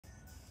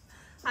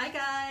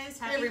guys,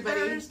 happy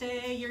everybody.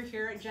 Thursday. You're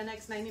here at Gen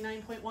X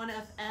 99.1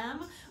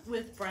 FM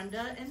with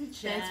Brenda and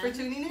Jen. Thanks for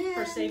tuning in.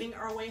 For Saving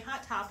Our Way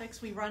Hot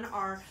Topics. We run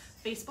our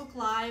Facebook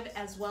Live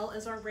as well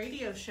as our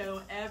radio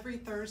show every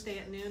Thursday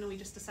at noon, and we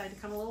just decided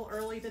to come a little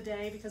early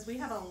today because we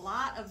have a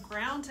lot of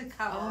ground to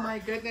cover. Oh my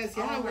goodness,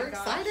 yeah, Oh my we're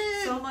gosh.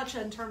 excited. So much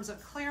in terms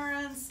of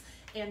clearance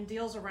and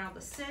deals around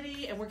the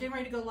city, and we're getting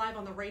ready to go live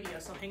on the radio,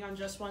 so hang on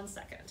just 1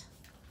 second.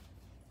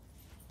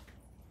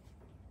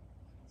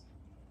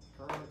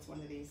 Girl, it's one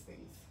of these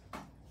things.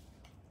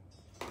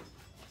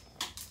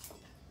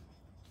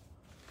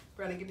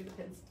 Brenda, give me the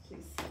pins,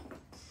 please.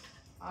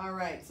 All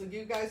right, so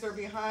you guys are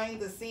behind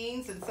the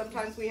scenes, and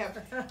sometimes we have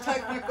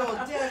technical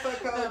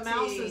difficulty. The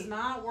mouse is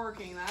not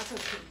working. That's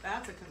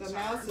a concern. The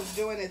mouse is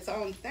doing its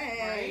own thing.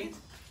 Right?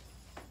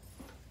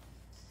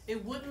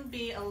 It wouldn't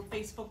be a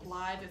Facebook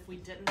Live if we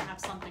didn't have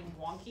something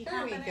wonky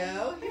happening.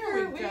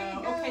 Here we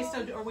go. Okay,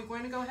 so are we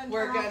going to go ahead and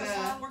We're turn off this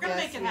one? We're gonna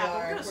make it happen.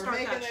 We're gonna start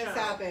making that this show.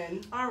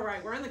 happen. All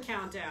right, we're in the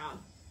countdown.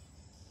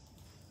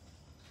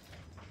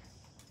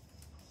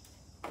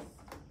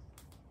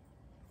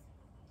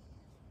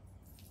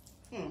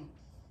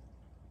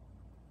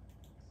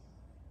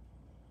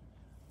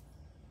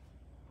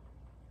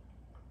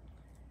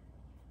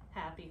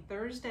 Happy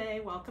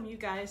Thursday. Welcome you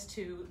guys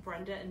to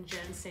Brenda and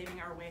Jen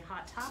Saving Our Way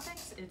Hot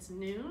Topics. It's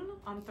noon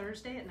on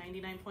Thursday at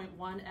 99.1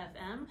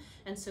 FM,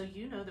 and so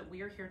you know that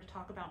we are here to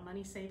talk about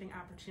money-saving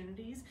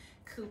opportunities,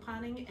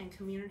 couponing, and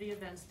community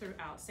events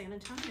throughout San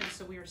Antonio.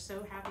 So we are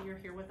so happy you're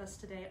here with us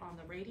today on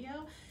the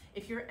radio.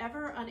 If you're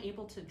ever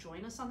unable to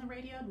join us on the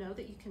radio, know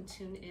that you can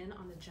tune in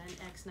on the Gen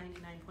X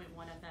 99.1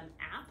 FM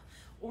app,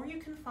 or you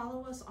can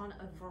follow us on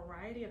a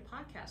variety of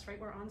podcasts, right?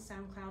 We're on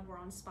SoundCloud, we're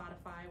on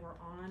Spotify, we're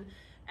on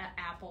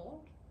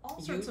Apple,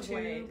 all sorts of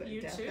ways.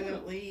 YouTube,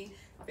 definitely,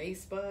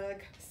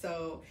 Facebook.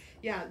 So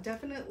yeah,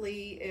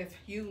 definitely if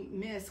you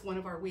miss one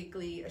of our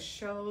weekly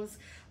shows,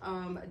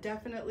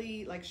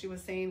 definitely, like she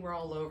was saying, we're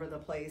all over the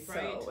place.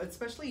 Right. So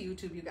especially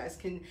YouTube, you guys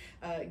can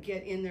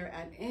get in there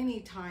at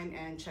any time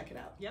and check it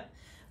out. Yep.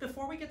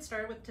 Before we get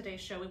started with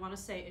today's show, we want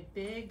to say a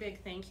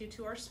big thank you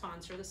to our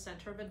sponsor, the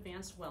Center of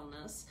Advanced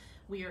Wellness.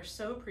 We are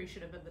so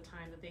appreciative of the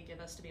time that they give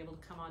us to be able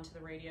to come onto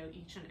the radio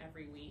each and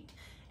every week.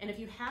 And if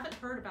you haven't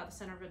heard about the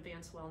Center of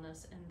Advanced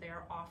Wellness and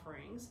their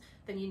offerings,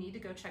 then you need to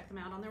go check them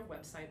out on their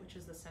website, which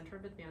is the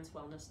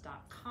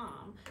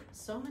centerofadvancedwellness.com.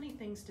 So many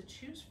things to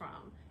choose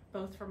from,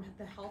 both from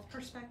the health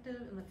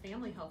perspective and the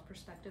family health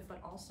perspective, but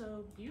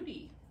also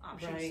beauty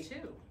options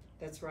too.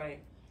 That's right.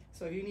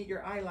 So if you need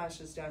your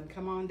eyelashes done,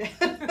 come on down.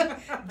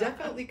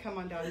 Definitely come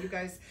on down. You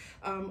guys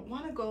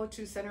want to go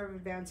to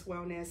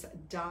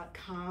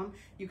centerofadvancedwellness.com.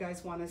 You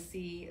guys want to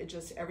see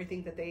just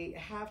everything that they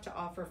have to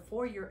offer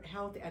for your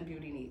health and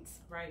beauty needs.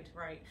 Right.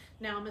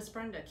 Now, Miss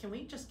Brenda, can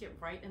we just get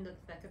right into the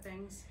thick of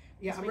things?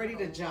 Yeah, I'm ready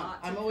to jump.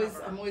 I'm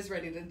always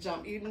ready to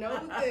jump. You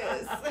know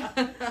this.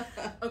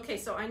 Okay,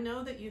 so I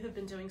know that you have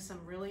been doing some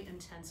really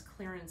intense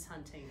clearance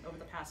hunting over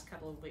the past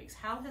couple of weeks.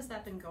 How has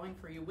that been going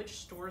for you?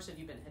 Which stores have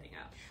you been hitting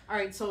up? All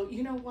right, so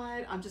you know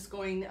what? I'm just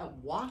going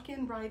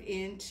walking right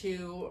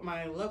into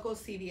my local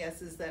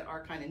CVS's that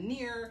are kind of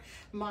near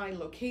my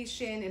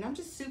location, and I'm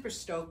just super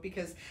stoked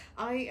because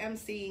I am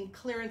seeing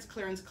clearance.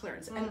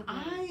 Mm-hmm. And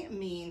I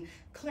mean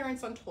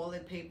clearance on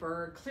toilet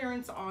paper,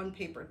 clearance on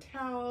paper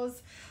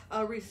towels.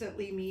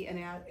 Recently, me and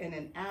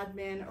an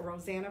admin,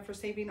 Rosanna, for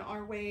Saving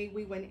Our Way,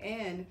 we went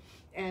in,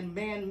 and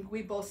man,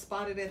 we both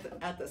spotted it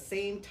at the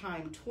same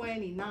time,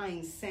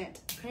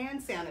 29-cent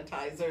hand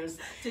sanitizers.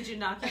 Did you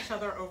knock each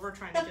other over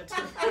trying to get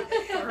to it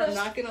first? I'm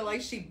not gonna lie,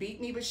 she beat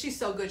me, but she's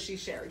so good she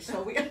shared.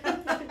 So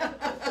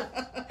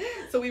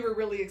we were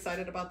really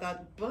excited about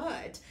that.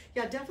 But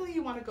yeah, definitely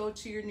you want to go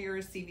to your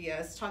nearest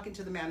CVS, talking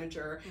to the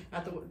manager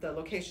at the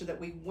location that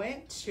we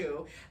went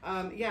to.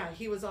 Yeah,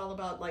 he was all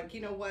about, like,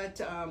 you know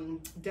what,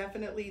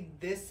 definitely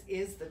this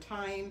is the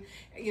time.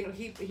 You know,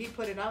 he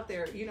put it out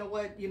there. You know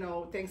what,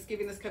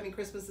 Thanksgiving is coming,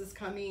 Christmas is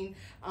coming,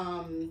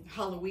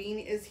 Halloween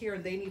is here,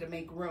 and they need to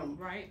make room.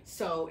 Right.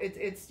 So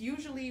it's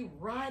usually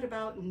right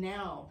about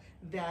now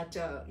that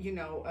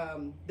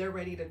they're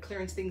ready to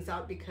clearance things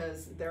out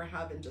because they're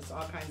having just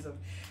all kinds of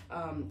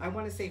I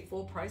want to say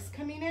full price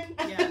coming in.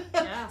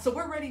 Yeah. So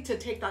we're ready to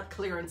take that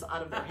clearance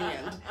out of their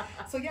hand.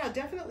 So yeah,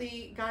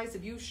 definitely, guys,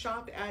 if you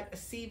shop at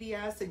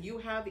CVS and you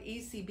have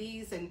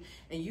ECBs and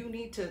you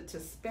need to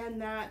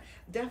spend that,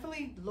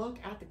 definitely look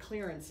at the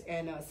clearance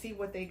and see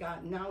what they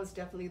got. Now is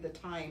definitely the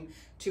time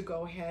to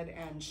go ahead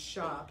and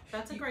shop.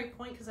 That's a great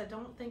point, because I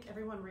don't think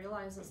everyone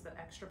realizes that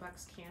extra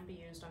bucks can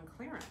be used on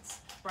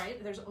clearance,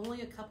 right? There's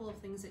only a couple of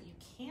things that you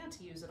can't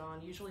use it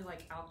on, usually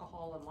like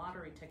alcohol and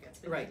lottery tickets,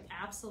 but you can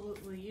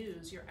absolutely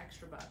use your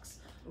extra bucks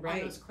on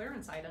those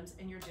clearance items,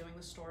 and you're doing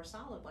the store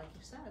solid, like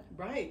you said.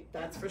 Right,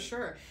 that's for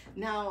sure.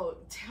 Now,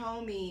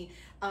 tell me,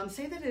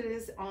 say that it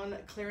is on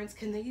clearance,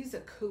 can they use a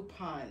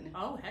coupon?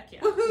 Oh, heck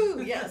yeah.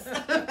 Woohoo, yes.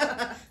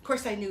 Of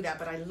course, I knew that,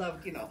 but I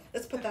loved,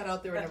 let's put that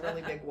out there in a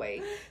really big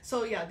way.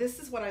 So yeah, this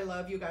is what I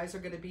love. You guys are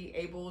going to be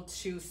able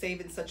to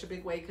save in such a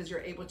big way because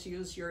you're able to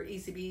use your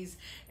ECBs,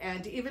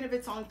 and even if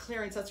it's on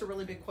clearance, that's that's a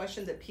really big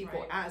question that people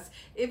Right. ask.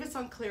 If it's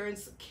on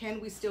clearance, can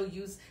we still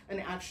use an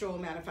actual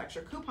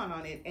manufacturer coupon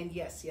on it? And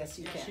yes, you Yes,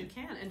 can. you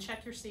can. And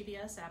check your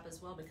CVS app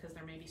as well, because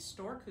there may be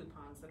store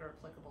coupons that are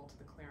applicable to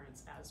the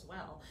clearance as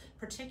well.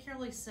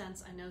 Particularly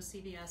since I know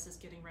CVS is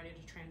getting ready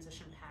to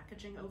transition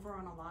packaging over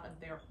on a lot of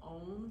their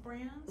own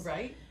brands.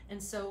 Right,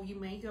 And so you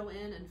may go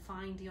in and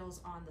find deals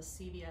on the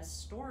CVS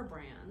store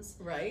brands.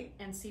 right.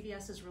 And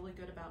CVS is really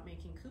good about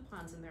making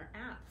coupons in their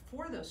app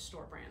for those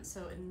store brands.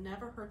 So it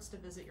never hurts to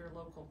visit your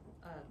local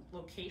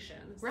location.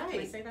 Right. Can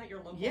I say that? Your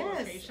local Yes,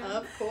 location?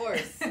 of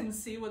course. And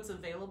see what's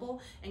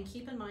available. And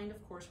keep in mind,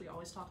 of course, we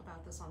always talk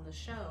about this on the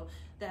show,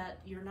 that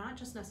you're not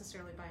just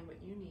necessarily buying what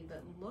you need,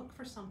 but look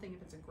for something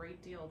if it's a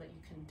great deal that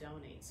you can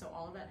donate. So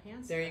all of that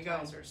hand There you go.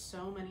 sanitizer,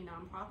 so many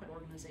nonprofit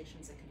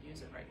organizations that could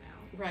use it right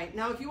now. Right.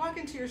 Now, if you walk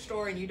into your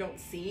store and you don't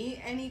see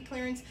any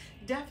clearance,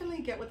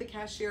 definitely get with the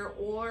cashier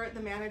or the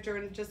manager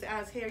and just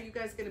ask, hey, are you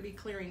guys going to be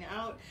clearing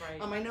out? Right.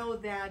 I know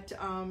that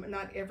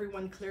not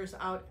everyone clears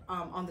out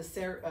on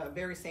the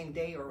very same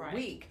day or Right.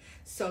 week.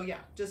 So, yeah,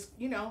 just,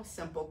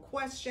 simple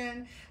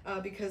question,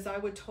 because I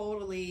would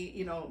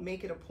totally,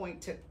 make it a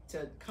point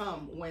to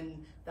come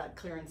when that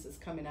clearance is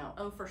coming out.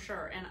 Oh, for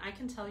sure. And I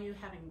can tell you,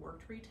 having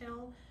worked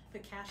retail, the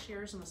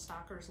cashiers and the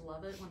stockers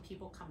love it when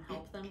people come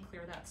help them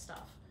clear that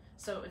stuff.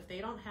 So if they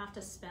don't have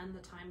to spend the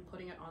time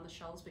putting it on the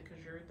shelves because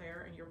you're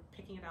there and you're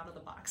picking it out of the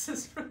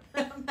boxes for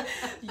them,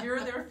 you're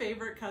their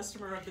favorite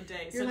customer of the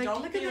day. You're so like,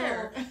 don't "Look at feel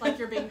there." like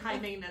you're being high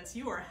maintenance.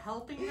 You are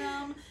helping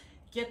them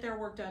get their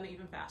work done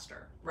even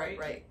faster.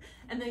 Right.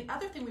 And the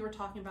other thing we were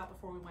talking about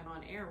before we went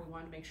on air, we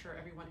wanted to make sure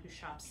everyone who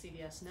shops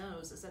CVS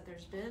knows, is that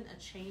there's been a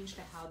change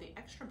to how the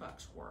extra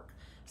bucks work.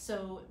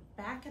 So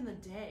back in the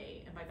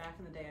day, and by back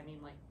in the day I mean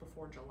like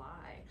before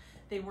July,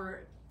 they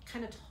were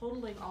kind of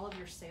totaling all of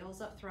your sales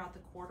up throughout the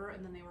quarter,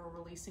 and then they were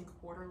releasing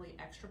quarterly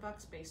extra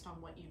bucks based on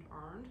what you'd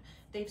earned.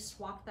 They've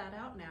swapped that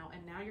out now,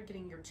 and now you're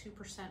getting your 2%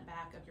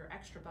 back of your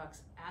extra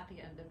bucks at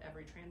the end of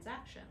every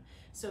transaction.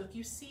 So if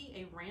you see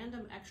a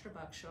random extra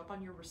buck show up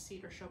on your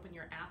receipt or show up in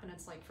your app, and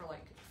it's like for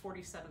like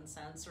 47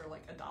 cents or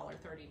like $1.39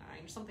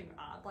 or something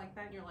odd like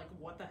that, and you're like,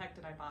 what the heck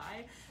did I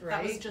buy?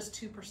 That was Right. just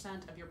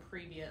 2% of your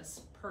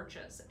previous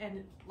purchase.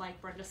 And like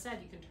Brenda said,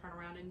 you can turn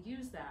around and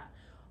use that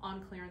on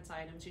clearance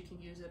items. You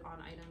can use it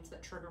on items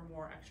that trigger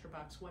more extra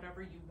bucks,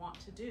 whatever you want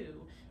to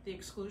do. The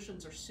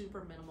exclusions are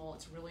super minimal.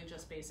 It's really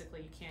just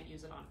basically you can't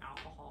use it on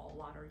alcohol,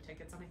 lottery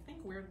tickets, and I think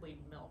weirdly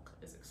milk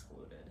is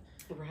excluded.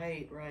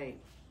 Right.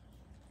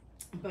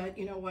 But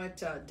you know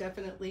what?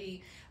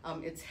 Definitely,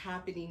 it's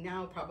happening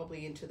now,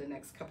 probably into the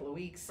next couple of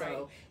weeks. So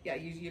Right. yeah,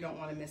 you don't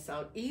want to miss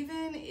out.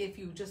 Even if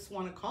you just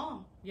want to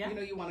call, Yeah.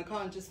 you want to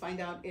call and just find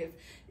out if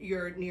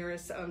your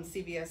nearest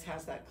CVS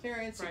has that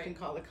clearance. Right. You can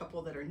call a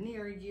couple that are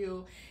near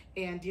you,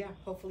 and yeah,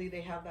 hopefully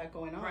they have that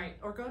going on. Right,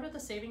 or go to the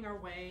Saving Our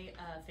Way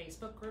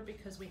Facebook group,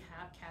 because we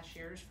have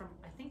cashiers from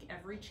I think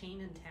every chain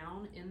in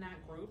town in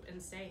that group,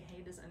 and say,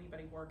 hey, does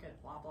anybody work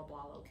at blah blah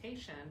blah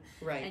location?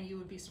 Right. And you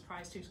would be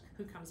surprised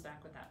who comes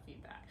back with that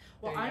feedback.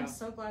 Well, There you I'm go.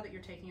 so glad that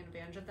you're taking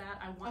advantage of that.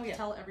 I want Oh, to yeah.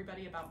 tell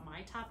everybody about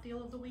my top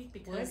deal of the week,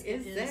 because What is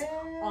it is that?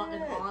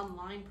 an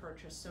online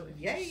purchase. So if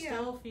Yeah. you're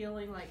still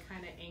feeling like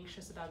kind of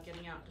anxious about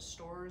getting out to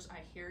stores, I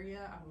hear you.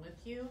 I'm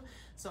with you.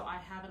 So I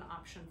have an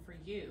option for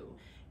you.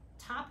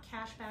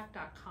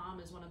 TopCashback.com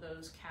is one of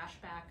those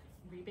cashback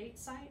rebate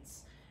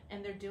sites,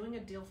 and they're doing a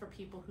deal for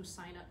people who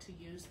sign up to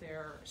use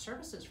their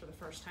services for the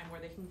first time, where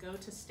they can go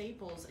to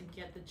Staples and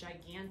get the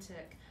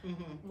gigantic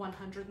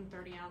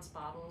 130-ounce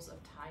bottles of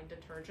Tide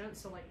detergent.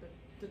 So like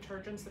the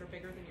detergents that are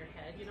bigger than your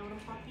head, you know what I'm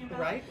talking about?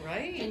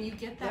 Right. And you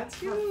get that That's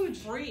for huge.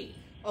 free.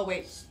 Oh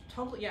wait.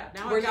 Totally, yeah.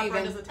 Now We're I've got leaving.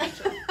 Brenda's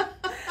attention.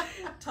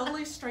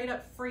 Totally straight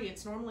up free.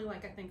 It's normally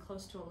like I think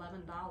close to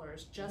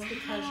 $11 just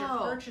because you're Wow.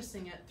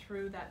 purchasing it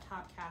through that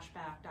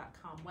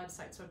topcashback.com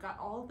website. So I've got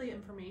all the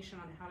information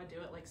on how to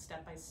do it, like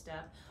step by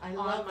step. I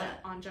love on that.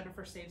 on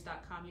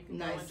jennifersaves.com. You can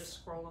go Nice. and just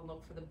scroll and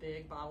look for the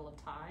big bottle of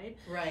Tide.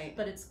 Right.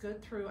 But it's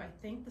good through I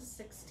think the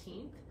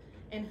 16th.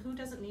 And who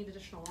doesn't need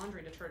additional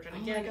laundry detergent? Oh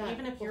my Again, God.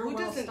 even if Well, you're who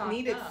well doesn't stocked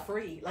need it up,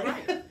 free? Like,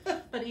 right?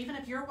 But even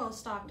if you're well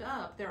stocked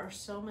up, there are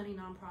so many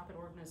nonprofit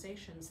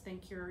organizations.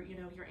 Think your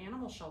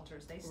animal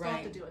shelters. They still have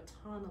Right. to do a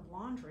ton of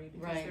laundry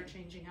because Right. they're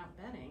changing out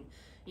bedding.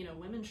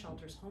 Women's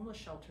shelters, homeless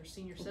shelters,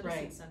 senior citizen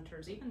Right.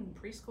 centers, even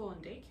preschool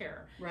and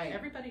daycare. Right.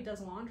 Everybody does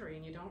laundry,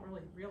 and you don't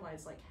really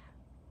realize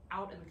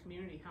out in the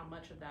community how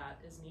much of that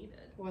is needed.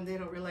 When they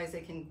don't realize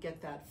they can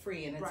get that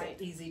free, and it's Right.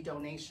 an easy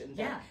donation.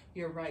 Yeah.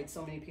 You're right.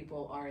 So many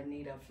people are in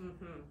need of.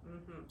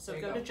 So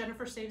There go you to go.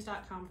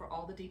 jennifersaves.com for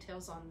all the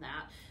details on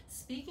that.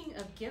 Speaking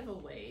of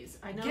giveaways,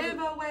 I know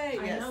Giveaway.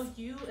 I Yes. know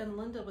you and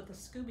Linda with the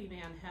Scooby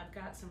Van have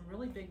got some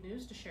really big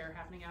news to share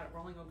happening out at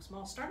Rolling Oaks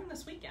Mall starting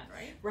this weekend,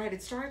 right? Right,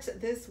 it starts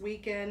this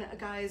weekend,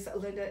 guys.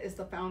 Linda is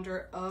the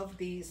founder of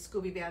the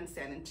Scooby Van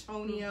San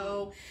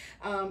Antonio.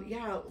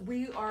 Yeah,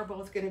 we are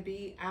both going to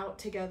be out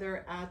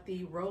together at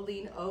the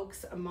Rolling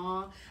Oaks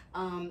Mall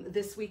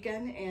this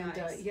weekend, and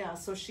Nice. yeah,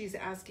 so she's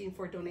asking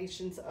for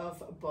donations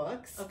of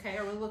books. Okay,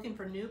 are we looking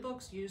for new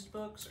books, used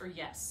books, or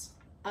yes?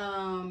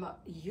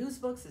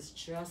 Used books is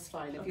just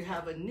fine. If you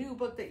have a new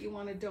book that you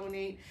want to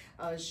donate,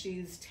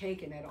 she's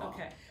taking it all.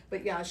 Okay.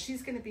 But yeah,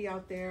 she's going to be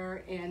out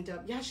there, and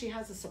yeah, she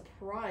has a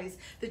surprise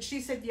that she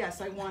said, yes,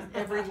 I want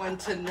everyone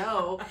to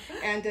know.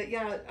 And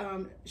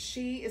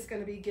she is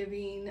going to be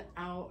giving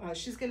out,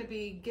 she's going to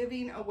be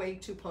giving away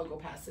 2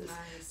 Pogo passes.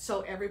 Nice.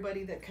 So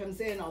everybody that comes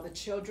in, all the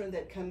children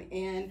that come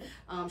in,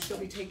 she'll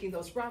be taking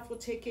those raffle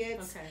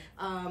tickets.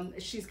 Okay.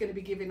 She's going to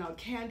be giving out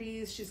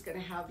candies. She's going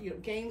to have,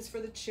 games for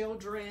the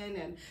children.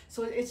 And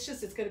so it's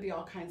going to be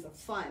all kinds of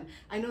fun.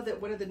 I know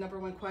that one of the number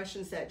one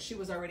questions that she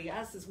was already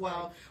asked is,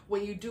 well,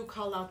 when you do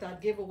call out that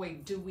giveaway,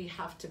 do we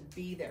have to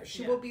be there?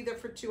 She will be there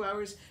for 2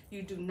 hours.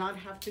 You do not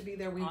have to be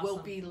there. We will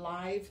be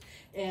live,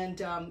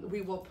 and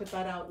we will put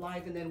that out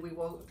live, and then we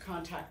will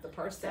contact the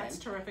person. That's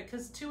terrific,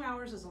 because 2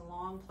 hours is a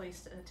long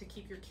place to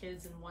keep your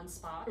kids in one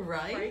spot.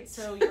 Right.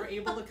 So you're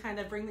able to kind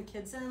of bring the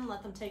kids in,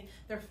 let them take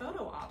their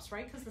photo ops,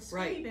 right? Because the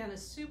Sweetie Band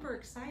is super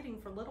exciting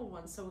for little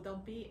ones, so they'll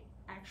be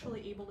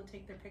actually able to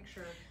take their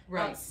picture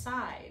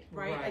outside,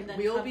 right? And then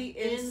we'll be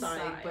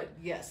inside, but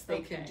yes, they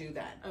can do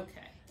that.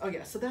 Okay. Oh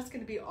yeah, so that's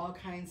going to be all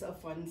kinds of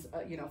funds,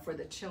 for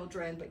the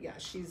children. But yeah,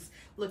 she's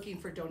looking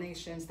for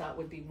donations. That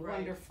would be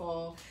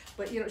wonderful.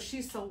 But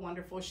she's so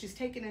wonderful. She's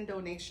taking in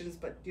donations,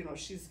 but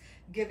she's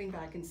giving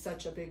back in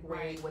such a big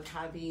way with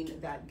having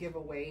that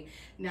giveaway.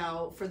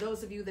 Now, for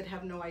those of you that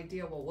have no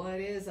idea, well,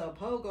 what is a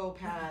Pogo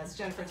Pass?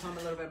 Jennifer, tell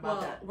me a little bit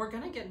about that. We're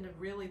going to get into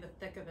really the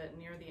thick of it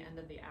near the end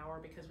of the hour,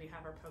 because we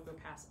have our Pogo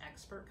Pass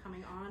expert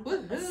coming on.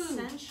 But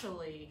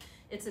essentially,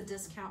 it's a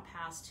discount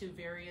pass to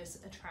various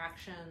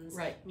attractions,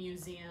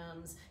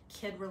 museums,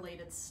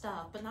 kid-related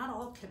stuff, but not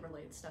all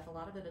kid-related stuff. A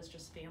lot of it is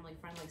just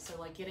family-friendly. So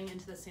like getting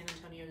into the San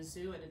Antonio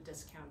Zoo at a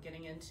discount,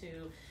 getting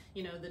into,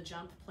 the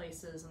jump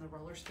places and the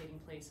roller skating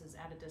places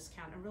at a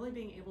discount, and really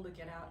being able to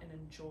get out and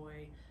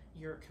enjoy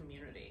your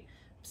community.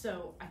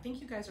 So I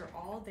think you guys are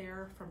all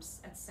there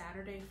at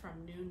Saturday from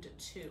noon to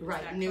 2.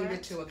 Right, noon to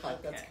 2 o'clock.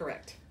 Okay. That's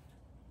correct.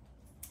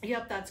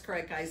 Yep, that's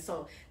correct, guys.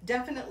 So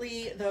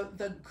definitely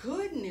the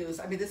good news,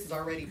 I mean, this is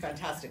already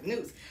fantastic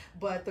news,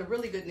 but the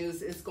really good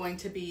news is going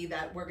to be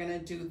that we're going to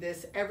do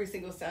this every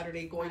single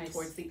Saturday going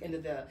towards the end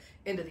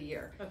of the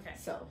year. Okay.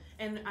 So,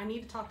 and I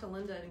need to talk to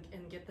Linda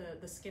and get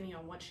the skinny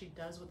on what she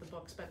does with the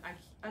books, but I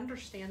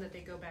understand that they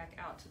go back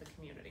out to the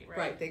community, right?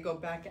 Right, they go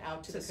back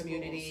out to the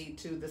community,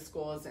 to the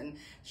schools, and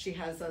she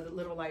has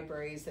little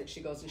libraries that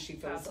she goes and she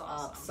fills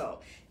up. So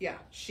yeah,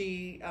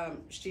 she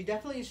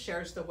definitely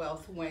shares the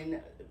wealth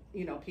when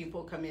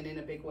people come in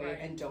a big way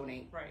and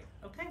donate. Right.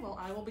 Okay. Well,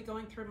 I will be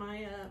going through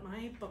my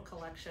my book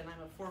collection.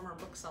 I'm a former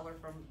bookseller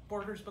from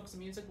Borders Books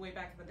and Music way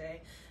back in the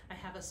day. I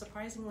have a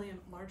surprisingly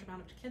large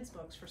amount of kids'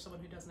 books for someone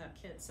who doesn't have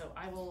kids. So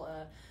I will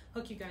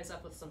hook you guys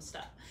up with some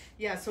stuff.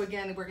 Yeah. So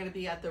again, we're going to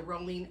be at the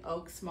Rolling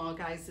Oaks Mall,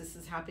 guys. This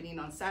is happening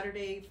on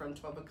Saturday from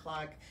 12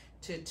 o'clock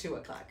to 2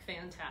 o'clock.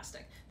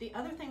 Fantastic. The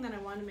other thing that I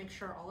want to make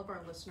sure all of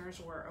our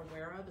listeners were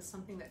aware of is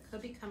something that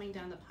could be coming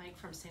down the pike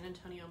from San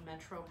Antonio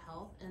Metro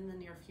Health in the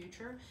near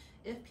future.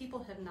 If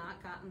people have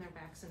not gotten their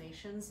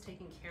vaccinations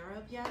taken care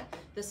of yet,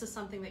 this is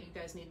something that you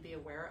guys need to be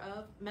aware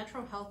of.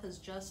 Metro Health has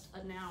just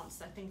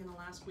announced, I think in the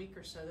last week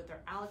or so, that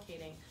they're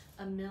allocating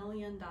 $1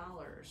 million.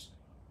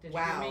 Did you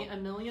hear me?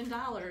 $1 million.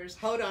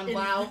 Hold on,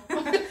 wow.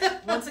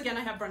 Once again,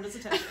 I have Brenda's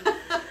attention.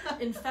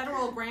 In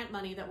federal grant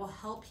money that will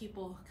help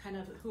people kind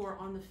of who are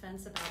on the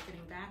fence about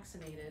getting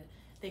vaccinated.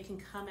 They can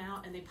come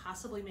out and they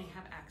possibly may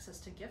have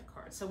access to gift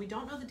cards. So we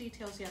don't know the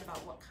details yet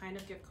about what kind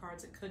of gift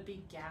cards. It could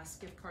be gas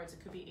gift cards,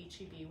 it could be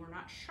HEB, we're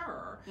not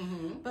sure.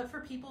 But for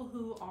people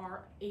who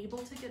are able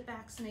to get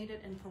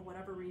vaccinated and for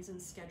whatever reason,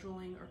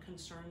 scheduling or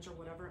concerns or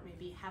whatever it may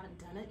be, haven't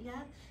done it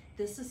yet,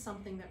 this is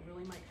something that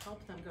really might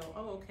help them go,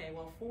 oh, okay,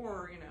 well,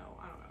 for,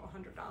 I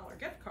don't know, $100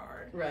 gift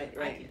card. Right.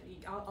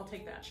 I'll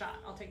take that shot.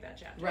 I'll take that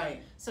jab.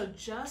 Right. So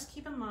just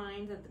keep in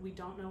mind that we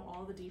don't know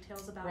all the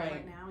details about it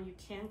right now. You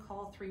can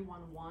call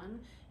 311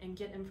 and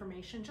get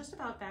information just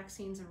about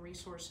vaccines and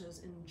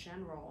resources in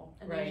general,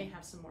 and they may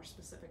have some more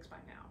specifics by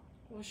now.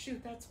 Well,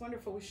 shoot, that's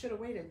wonderful. We should have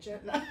waited, Jen.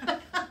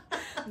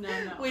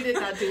 No. We did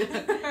not do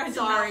that.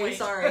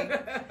 Sorry.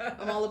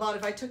 I'm all about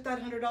if I took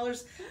that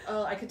 $100,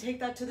 I could take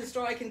that to the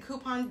store. I can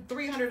coupon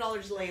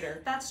 $300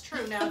 later. That's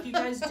true. Now, if you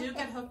guys do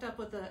get hooked up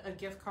with a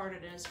gift card,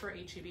 it is for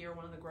HEB or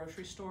one of the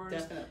grocery stores.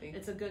 Definitely.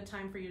 It's a good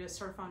time for you to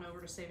surf on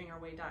over to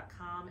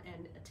savingourway.com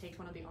and take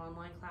one of the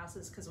online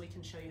classes, because we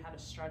can show you how to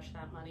stretch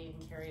that money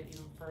and carry it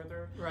even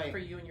further for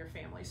you and your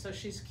family. So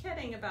she's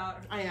kidding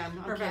about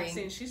her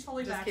vaccine. She's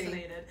fully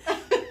vaccinated.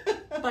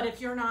 But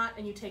if you're not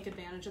and you take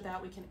advantage of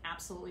that, we can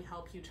absolutely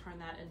help you turn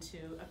that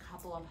into a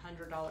couple of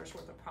 $100 worth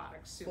of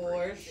products.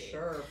 Super easy.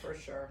 For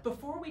sure.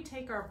 Before we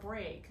take our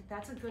break,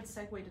 that's a good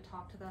segue to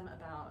talk to them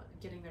about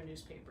getting their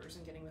newspapers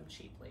and getting them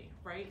cheaply,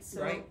 right?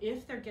 So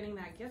if they're getting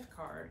that gift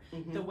card,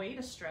 the way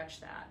to stretch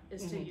that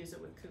is to use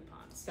it with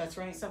coupons. That's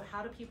right. So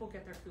how do people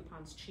get their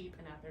coupons cheap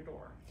and at their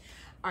door?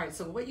 All right,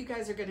 so what you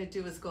guys are going to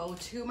do is go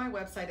to my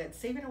website at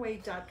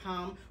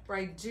savingourway.com, where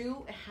I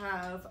do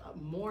have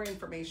more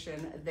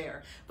information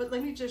there. But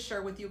let me just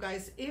share with you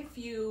guys, if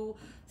you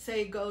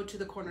say go to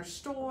the corner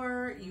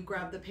store, you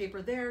grab the paper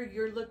there,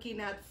 you're looking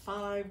at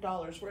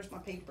 $5. Where's my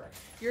paper?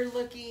 You're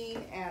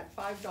looking at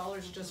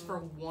 $5 just for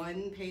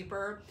one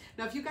paper.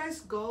 Now, if you guys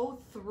go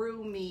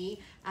through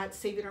me at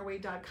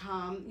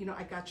savingourway.com, you know,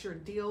 I got your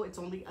deal. It's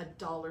only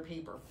 $1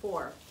 paper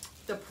for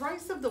the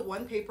price of the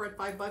one paper at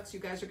 $5. You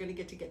guys are going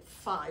to get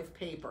 5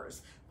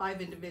 papers,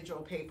 5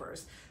 individual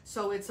papers.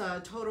 So it's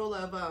a total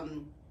of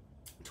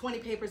 20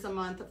 papers a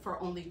month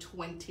for only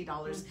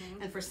 $20.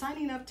 And for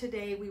signing up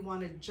today, we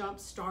want to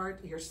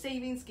jumpstart your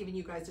savings, giving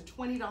you guys a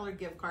 $20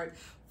 gift card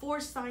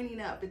for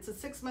signing up. It's a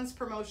 6 months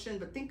promotion,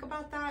 but think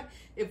about that.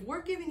 If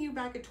we're giving you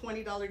back a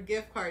 $20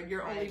 gift card,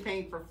 you're only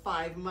paying for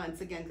 5 months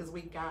again, because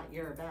we got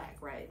your back,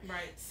 right?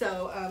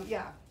 So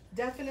yeah,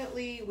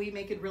 definitely we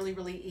make it really,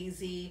 really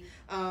easy.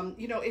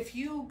 You know, if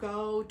you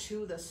go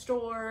to the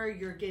store,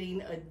 you're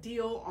getting a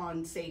deal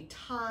on, say,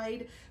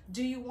 Tide.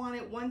 Do you want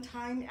it one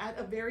time at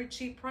a very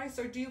cheap price,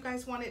 or do you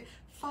guys want it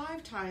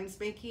 5 times,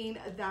 making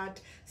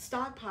that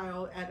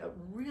stockpile at a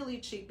really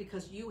cheap,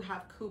 because you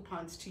have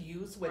coupons to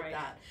use with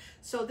that?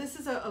 So this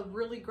is a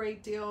really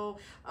great deal.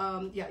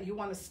 Yeah, you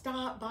want to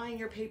stop buying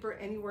your paper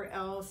anywhere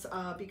else,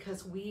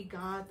 because we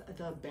got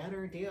the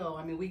better deal.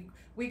 I mean,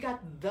 we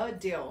got the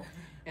deal.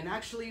 And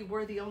actually,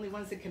 we're the only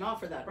ones that can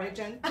offer that, right,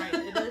 Jen? Right.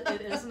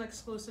 It is an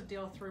exclusive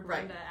deal through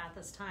Brenda at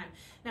this time.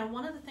 Now,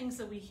 one of the things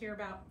that we hear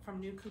about from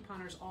new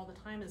couponers all the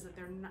time is that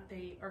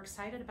they are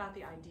excited about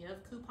the idea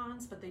of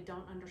coupons, but they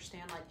don't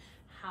understand like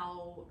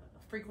how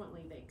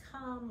frequently they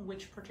come,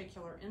 which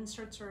particular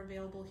inserts are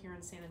available here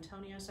in San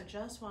Antonio. So I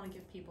just want to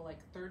give people like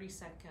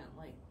 30-second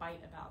like bite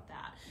about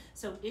that.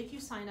 So if you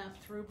sign up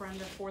through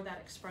Brenda for that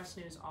Express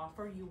News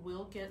offer, you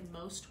will get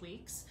most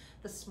weeks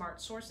the Smart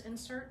Source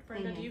insert.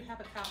 Brenda, do you have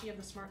a copy of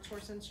the Smart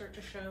Source insert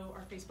to show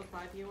our Facebook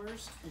Live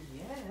viewers?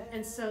 Yes.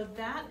 And so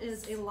that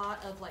is a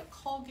lot of like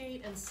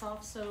Colgate and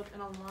soft soap,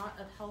 and a lot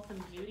of health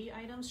and beauty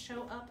items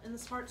show up in the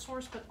Smart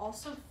Source, but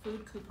also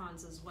food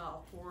coupons as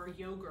well for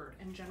yogurt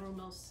and General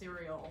Mills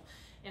cereal.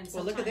 And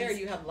well, look at there,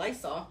 you have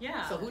Lysol.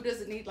 Yeah. So who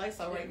doesn't need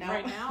Lysol right now?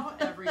 Right now,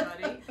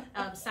 everybody.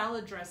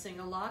 Salad dressing,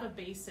 a lot of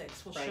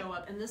basics will show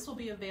up, and this will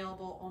be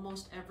available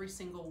almost every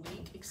single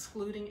week,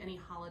 excluding any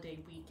holiday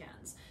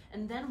weekends.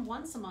 And then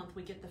once a month,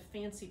 we get the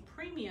fancy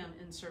premium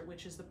insert,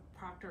 which is the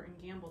Procter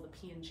 & Gamble, the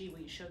P&G. Will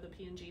you show the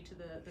P&G to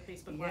the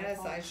Facebook Live? Yes,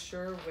 I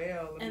sure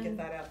will. Let me get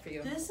that out for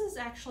you. This is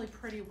actually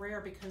pretty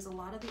rare, because a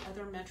lot of the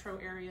other metro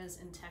areas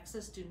in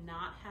Texas do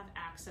not have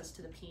access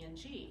to the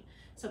P&G.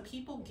 So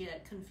people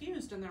get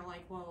confused, and they're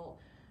like, well,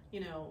 you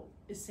know,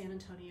 is San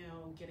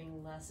Antonio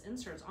getting less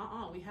inserts?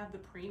 We have the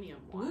premium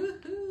one.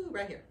 Woohoo!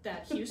 Right here.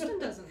 That Houston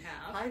doesn't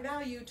have. High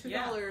value, $2,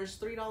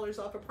 $3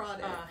 off a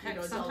product.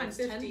 Heck, sometimes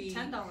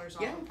 $10 off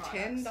a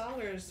product.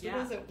 $10. Who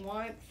doesn't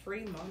want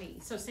free money?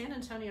 So San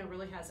Antonio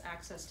really has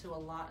access to a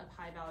lot of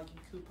high value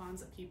coupons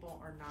that people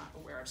are not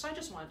aware of. So I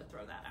just wanted to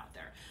throw that out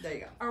there. There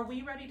you go. Are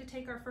we ready to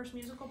take our first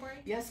musical break?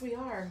 Yes, we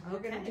are. Okay.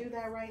 We're going to do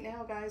that right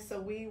now, guys.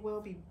 So we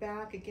will be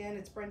back again.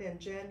 It's Brenda and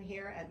Jen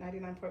here at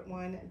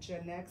 99.1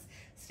 Gen X.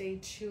 Stay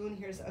tuned.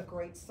 Here's a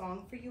great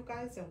song for you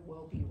guys, and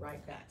we'll be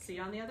right back. See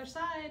you on the other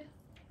side.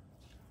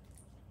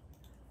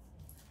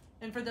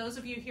 And for those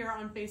of you here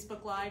on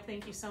Facebook Live,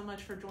 thank you so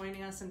much for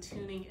joining us and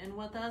tuning in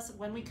with us.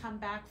 When we come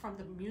back from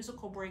the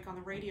musical break on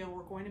the radio,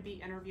 we're going to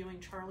be interviewing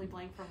Charlie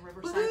Blank from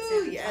Riverside,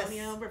 San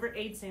Antonio. River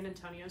Aid San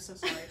Antonio, so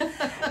sorry.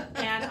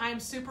 And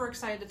I'm super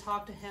excited to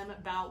talk to him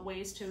about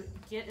ways to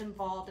get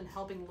involved in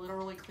helping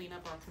literally clean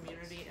up our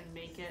community and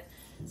make it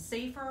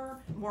safer,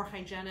 more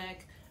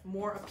hygienic,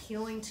 more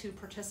appealing to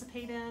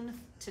participate in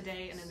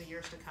today and in the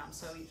years to come.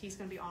 So he's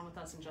going to be on with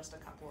us in just a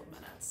couple of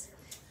minutes.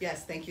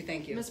 Yes, thank you,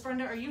 thank you. Miss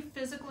Brenda, are you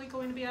physically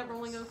going to be at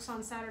Rolling Oaks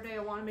on Saturday? I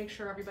want to make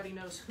sure everybody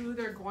knows who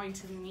they're going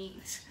to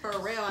meet. For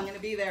real, I'm going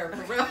to be there.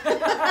 For real.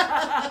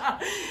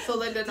 So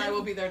Linda and I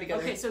will be there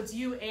together. Okay, so it's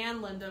you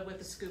and Linda with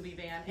the Scooby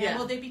van. And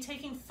will they be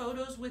taking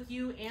photos with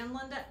you and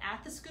Linda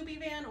at the Scooby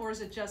van, or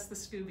is it just the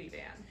Scooby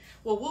van?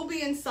 Well, we'll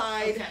be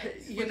inside,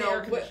 you know,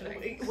 air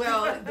conditioning.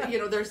 Well, you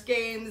know, there's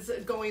games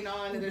going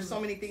on, and there's so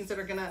many things that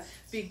are going to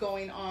be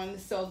going on.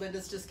 So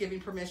Linda's just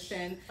giving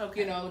permission,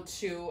 you know,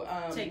 to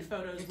take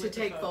photos.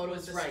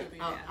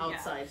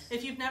 Outside. Yeah.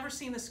 If you've never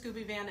seen the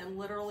Scooby van, it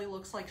literally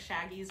looks like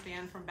Shaggy's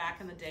van from back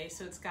in the day.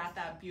 So it's got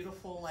that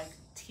beautiful like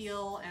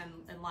teal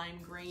and lime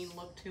green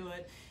look to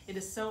it. It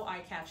is so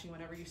eye-catching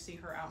whenever you see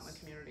her out in the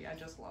community. I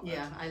just love it.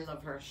 Yeah, I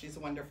love her. She's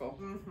wonderful.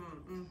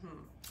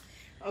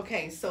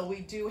 Okay, so we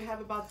do have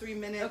about 3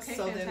 minutes,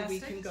 so fantastic. then we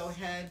can go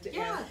ahead.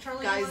 Yeah, and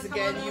Charlie, guys,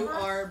 again, you over?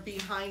 are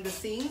behind the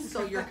scenes,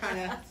 so you're kind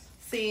of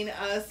seeing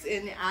us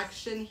in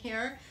action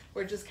here.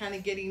 We're just kind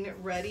of getting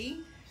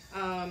ready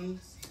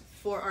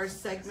for our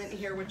segment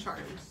here with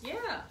Charlie.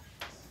 Yeah.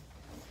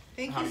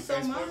 Thank you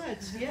so much.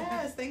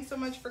 Yes, thanks so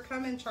much for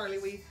coming, Charlie.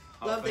 We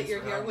love that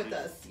you're here with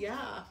us. Yeah.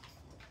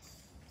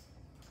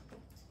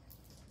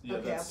 Yeah,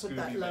 okay, that I'll put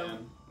that Scooby low.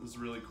 van is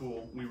really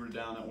cool. We were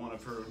down at one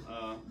of her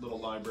little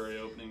library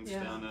openings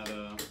down at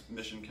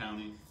Mission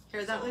County.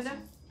 Hear that, Linda?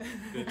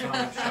 Good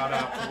time. Shout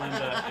out to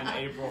Linda and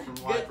April from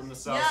Live from the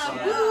South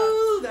Side.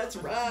 Woo, that's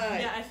That's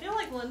right. Yeah, I feel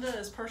like Linda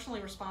is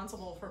personally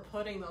responsible for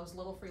putting those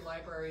little free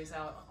libraries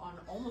out on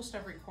almost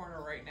every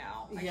corner right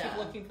now. I keep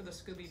looking for the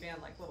Scooby Van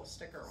like little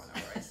sticker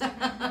whenever I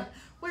see it.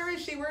 Where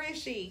is she? Where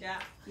is she? Yeah.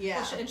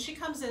 Yeah. Well, and she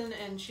comes in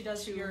and she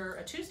does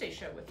a Tuesday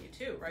show with you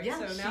too, right?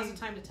 Yeah, so now's the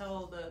time to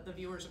tell the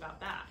viewers about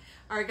that.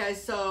 All right,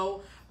 guys.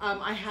 So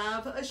I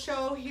have a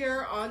show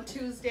here on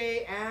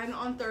Tuesday and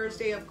on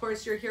Thursday. Of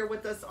course, you're here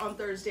with us on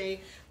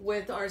Thursday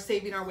with our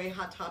Saving Our Way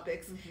Hot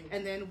Topics.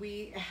 And then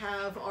we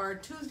have our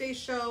Tuesday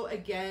show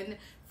again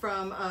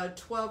from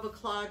 12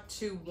 o'clock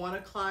to 1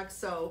 o'clock.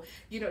 So,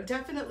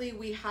 definitely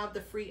we have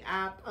the free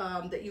app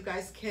that you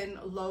guys can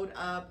load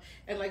up.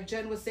 And like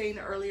Jen was saying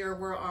earlier,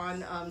 we're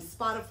on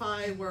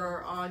Spotify,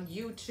 we're on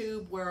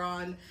YouTube, we're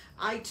on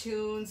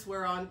iTunes,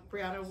 we're on,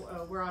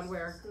 Brianna, we're on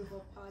where?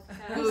 Google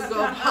Podcast. Google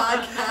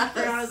Podcast.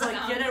 Brianna's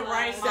like, get it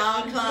right,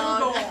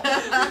 SoundCloud.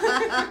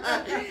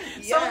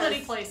 Google. So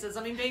many places.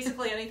 I mean,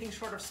 basically anything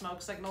short of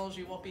smoke signals,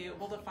 you will be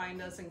able to find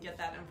us and get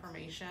that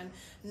information.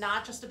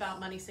 Not just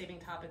about money-saving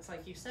topics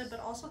like you said, but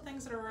also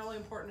things that are really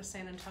important to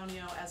San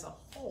Antonio as a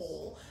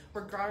whole,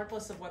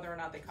 regardless of whether or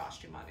not they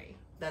cost you money.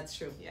 That's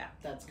true. Yeah.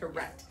 That's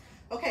correct.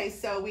 Okay,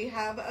 so we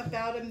have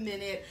about a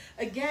minute.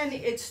 Again,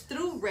 it's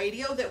through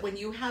radio that when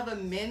you have a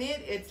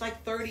minute, it's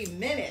like 30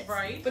 minutes.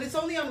 Right. But it's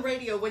only on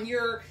radio. When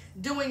you're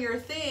doing your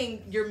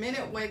thing, your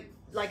minute went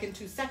like in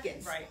 2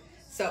 seconds. Right.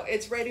 So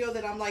it's radio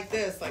that I'm like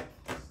this, like,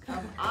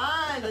 come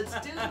on, let's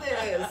do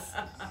this.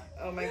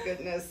 Oh my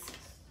goodness.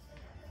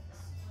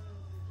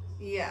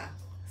 Yeah.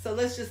 So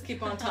let's just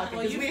keep on talking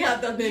because we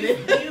have the minute.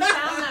 You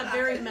found that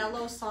very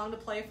mellow song to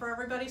play for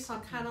everybody, so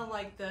I'm kind of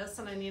like this,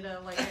 and I need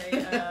a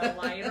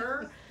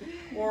lighter,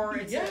 or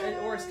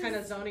it's kind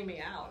of zoning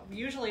me out.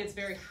 Usually it's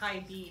very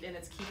high beat and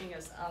it's keeping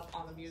us up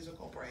on the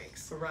musical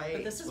breaks. Right.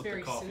 But this is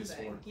very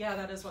soothing. For. Yeah,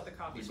 that is what the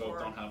coffee's for. We both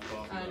don't have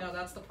coffee. I know,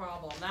 that's the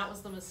problem. That was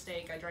the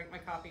mistake. I drank my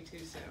coffee too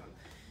soon.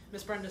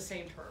 Miss Brenda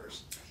saved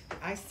hers.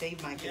 I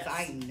saved mine because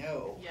Yes. I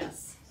know.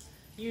 Yes.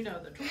 You know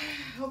the drill.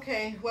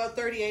 Okay, well,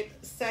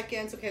 38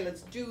 seconds. Okay,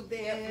 let's do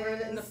this. Yep, we're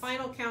in the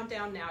final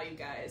countdown now, you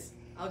guys.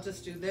 I'll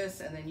just do this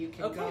and then you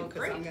can Okay, go because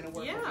great. I'm going to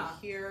work Yeah. over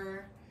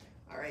here.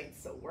 All right,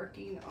 so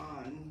working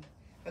on,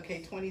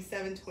 okay,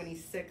 27,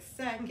 26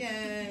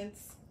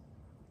 seconds.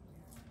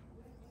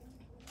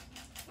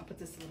 I'll put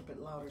this a little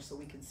bit louder so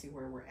we can see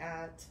where we're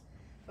at.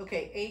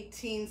 Okay,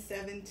 18,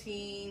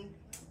 17.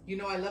 You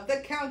know I love the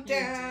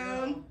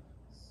countdown. You do.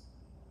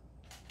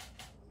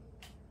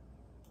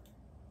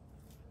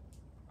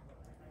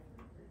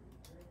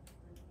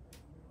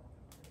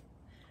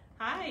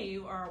 Hi,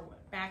 you are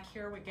back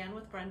here again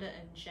with Brenda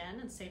and Jen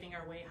and Saving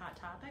Our Way Hot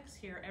Topics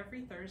here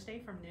every Thursday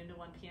from noon to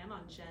 1 p.m.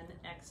 on Gen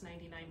X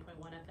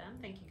 99.1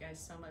 FM. Thank you guys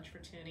so much for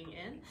tuning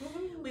in.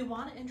 Woo-hoo. We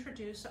want to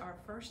introduce our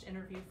first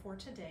interview for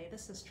today.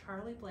 This is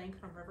Charlie Blank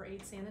from River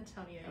 8 San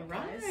Antonio. All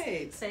guys.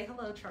 right. Say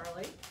hello,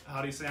 Charlie.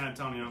 Howdy, San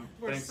Antonio.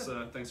 We're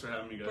Thanks for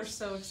having me, guys. We're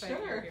so excited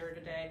Sure. you're here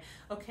today.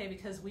 Okay,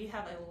 because we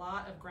have a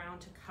lot of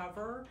ground to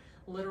cover,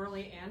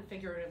 literally and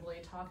figuratively,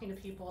 talking to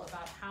people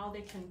about how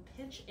they can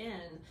pitch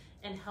in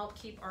and help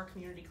keep our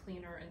community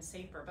cleaner and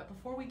safer. But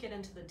before we get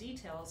into the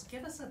details,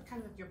 give us a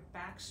kind of your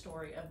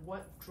backstory of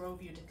what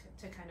drove you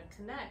to kind of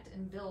connect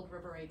and build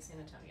River 8 San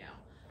Antonio.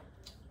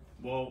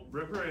 Well,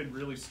 River Aid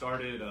really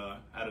started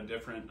at a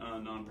different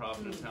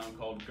nonprofit in town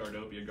called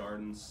Gardopia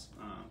Gardens.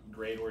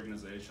 Great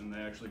organization.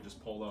 They actually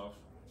just pulled off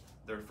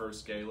their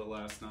first gala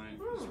last night. It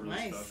was a really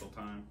nice. special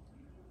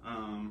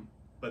time.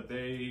 But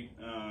they,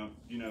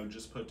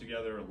 just put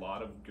together a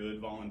lot of good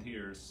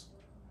volunteers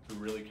who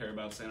really care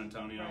about San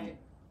Antonio. Right.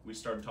 We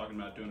started talking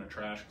about doing a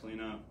trash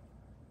cleanup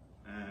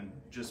and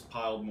just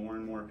piled more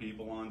and more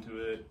people onto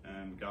it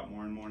and got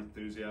more and more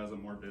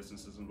enthusiasm, more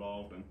businesses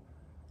involved, and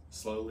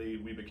slowly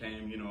we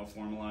became, a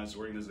formalized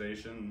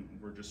organization.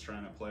 We're just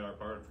trying to play our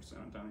part for San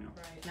Antonio.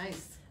 Right.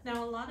 Nice.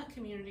 Now, a lot of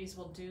communities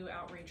will do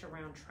outreach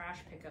around trash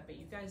pickup, but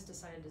you guys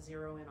decided to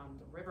zero in on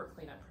the river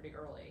cleanup pretty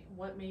early.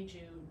 What made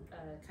you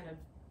kind of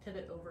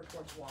pivot over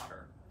towards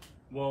water?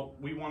 Well,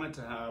 we wanted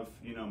to have,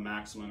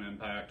 maximum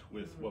impact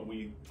with what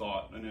we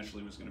thought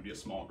initially was going to be a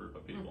small group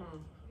of people.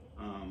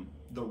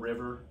 The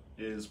river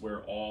is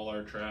where all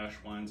our trash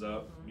winds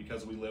up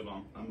because we live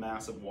on a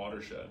massive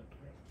watershed,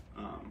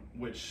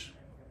 which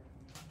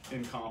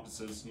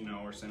encompasses,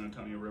 our San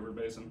Antonio River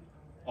Basin.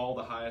 All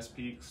the highest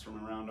peaks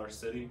from around our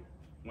city,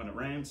 when it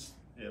rains,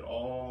 it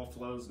all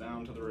flows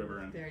down to the river,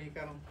 and There you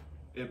go.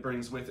 it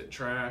brings with it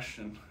trash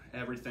and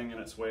everything in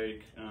its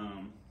wake.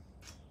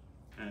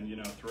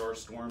 And through our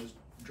storms,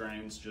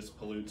 drains just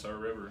pollutes our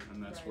river,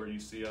 and that's Right. where you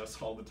see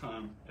us all the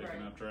time picking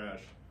Right. up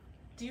trash.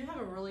 Do you have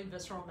a really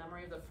visceral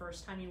memory of the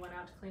first time you went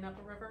out to clean up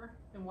a river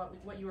and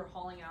what you were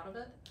hauling out of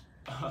it?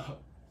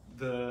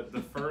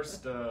 The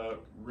first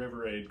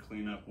River Aid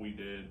cleanup we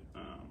did,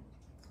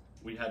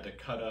 we had to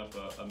cut up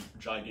a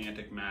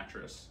gigantic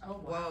mattress, Oh,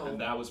 Whoa.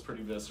 and that was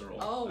pretty visceral.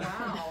 Oh,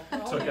 wow.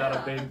 Oh, Took out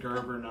yeah. a big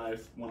Gerber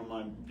knife. One of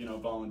my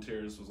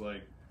volunteers was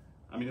like,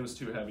 it was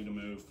too heavy to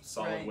move.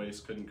 Solid Right.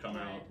 waste couldn't come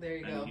Right. out, There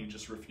you and go. he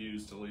just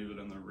refused to leave it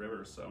in the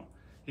river. So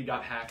he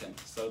got hacking.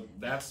 So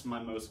that's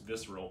my most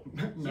visceral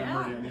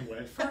memory Yeah,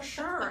 anyway. for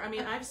sure. I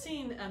mean, I've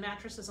seen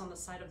mattresses on the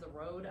side of the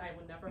road. I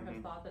would never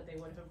have thought that they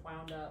would have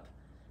wound up.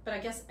 But I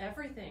guess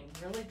everything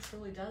really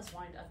truly does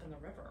wind up in the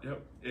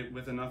river. Yep,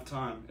 with enough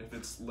time, if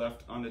it's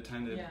left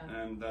unattended. Yeah.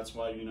 And that's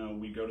why,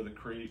 we go to the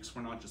creeks.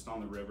 We're not just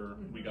on the river.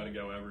 We got to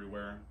go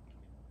everywhere.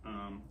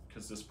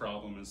 Because this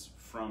problem is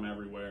from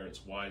everywhere.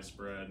 It's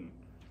widespread, and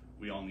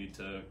we all need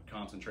to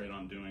concentrate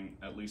on doing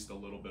at least a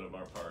little bit of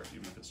our part,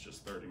 even if it's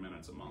just 30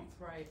 minutes a month.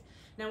 Right.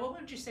 Now, what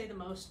would you say the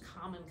most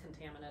common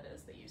contaminant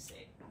is that you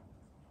see?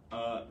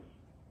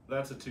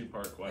 That's a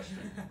two-part question.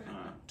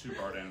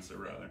 Two-part answer,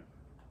 rather.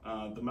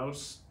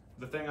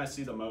 The thing I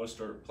see the most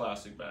are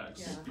plastic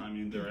bags. Yeah. I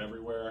mean, they're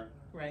everywhere.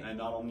 Right. And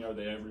not only are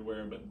they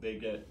everywhere, but they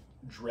get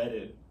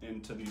dreaded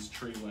into these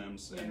tree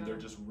limbs, and they're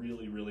just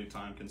really, really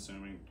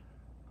time-consuming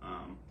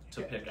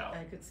to pick out.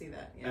 I could see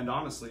that. Yeah. And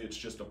honestly, it's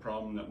just a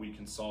problem that we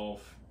can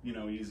solve,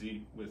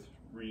 easy with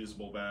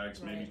reusable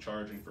bags, maybe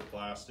charging for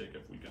plastic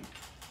if we can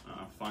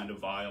find a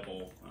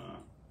viable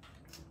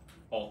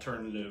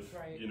alternative,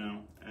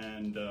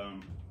 and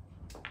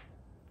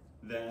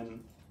then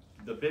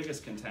the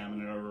biggest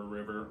contaminant of a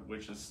river,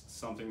 which is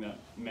something that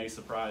may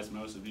surprise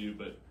most of you,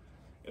 but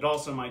it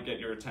also might get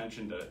your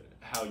attention to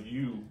how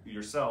you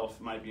yourself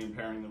might be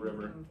impairing the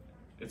river.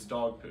 It's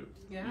dog poop.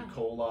 Yeah. E.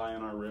 coli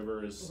in our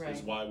river is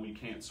why we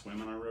can't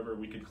swim in our river.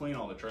 We could clean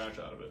all the trash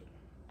out of it,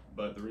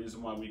 but the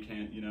reason why we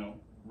can't,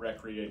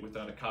 recreate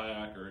without a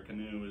kayak or a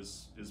canoe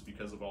is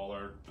because of all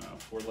our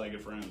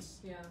four-legged friends.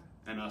 Yeah.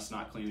 And us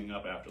not cleaning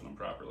up after them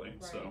properly.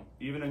 Right. So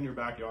even in your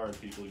backyard,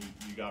 people,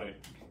 you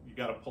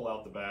gotta pull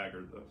out the bag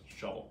or the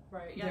shovel.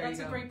 Right. Yeah, There that's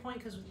you a go. great point,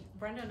 because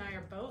Brenda and I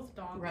are both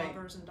dog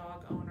lovers and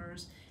dog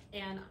owners.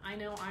 And I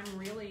know I'm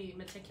really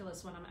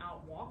meticulous when I'm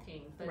out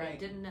walking, but it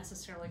didn't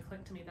necessarily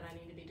click to me that I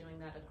need to be doing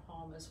that at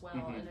home as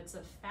well. And it's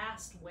a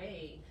fast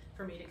way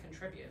for me to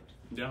contribute.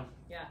 Yeah.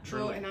 Yeah.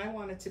 Truly. Well, and I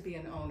wanted to be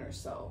an owner,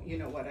 so you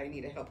know what, I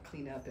need to help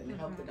clean up and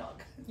help the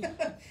dog.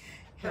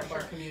 Help For our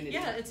sure. community.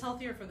 Yeah, it's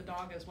healthier for the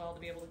dog as well to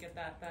be able to get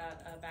that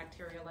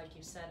bacteria, like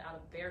you said, out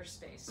of their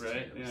space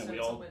Right. too. Yeah. So we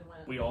it's all a win-win.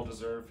 we all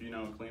deserve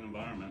a clean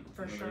environment.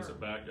 For Whether it's a sure.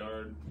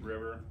 backyard,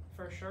 river.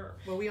 For sure.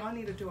 Well, we all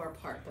need to do our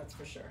part, that's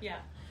for sure. Yeah.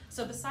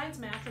 So besides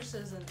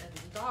mattresses and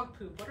dog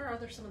poop, what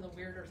are some of the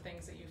weirder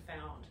things that you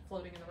found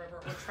floating in the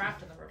river or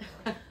trapped in the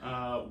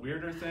river?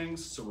 Weirder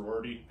things,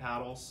 sorority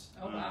paddles.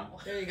 Oh, wow.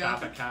 There you go.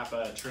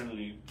 Kappa at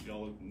Trinity.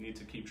 Y'all need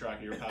to keep track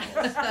of your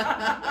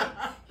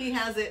paddles. He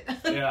has it.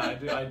 Yeah,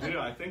 I do.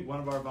 I think one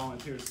of our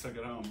volunteers took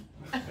it home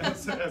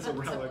as a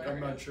relic. I'm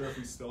not sure if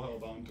he still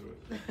held on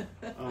to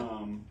it.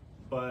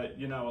 But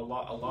a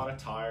lot of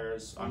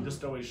tires. I'm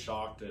just always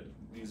shocked at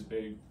these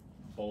big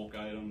bulk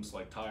items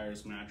like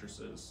tires,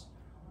 mattresses,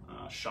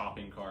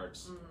 shopping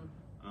carts,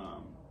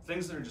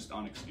 things that are just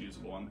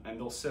unexcusable, and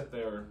they'll sit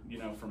there,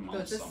 for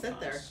months. They'll just sit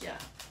there, sometimes.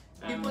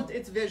 yeah. People,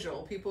 it's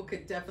visual. People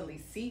could definitely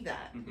see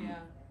that, Yeah.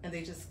 and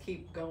they just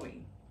keep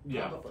going.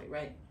 Yeah. Probably,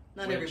 right?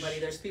 Not Which- everybody.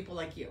 There's people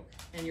like you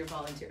and your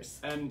volunteers.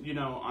 And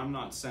I'm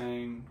not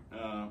saying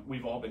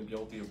we've all been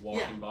guilty of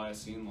walking by a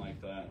scene like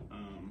that,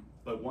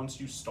 but once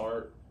you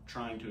start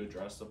trying to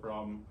address the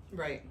problem,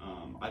 Right.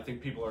 I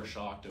think people are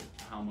shocked at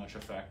how much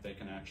effect they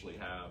can actually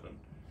have and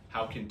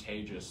how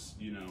contagious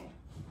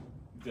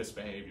this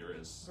behavior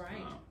is.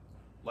 Right.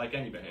 Like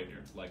any behavior,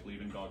 like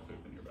leaving dog poop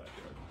in your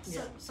backyard.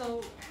 Yeah.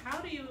 So how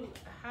do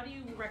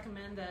you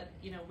recommend that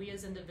we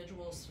as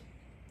individuals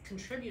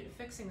contribute to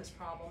fixing this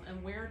problem,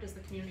 and where does the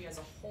community as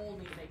a whole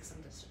need to make some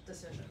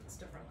decisions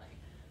differently?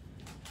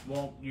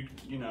 Well,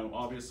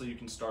 obviously you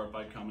can start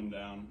by coming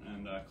down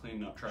and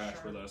cleaning up trash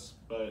Sure. with us,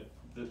 but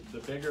the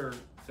bigger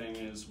thing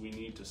is we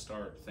need to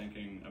start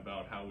thinking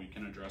about how we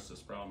can address this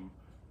problem,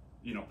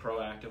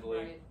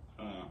 proactively,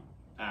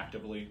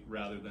 actively,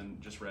 rather than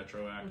just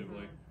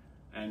retroactively.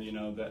 And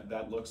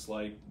that looks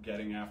like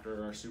getting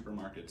after our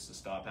supermarkets to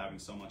stop having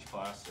so much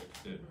plastic.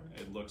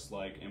 It looks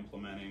like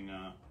implementing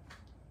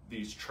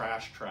these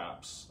trash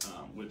traps,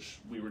 which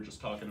we were just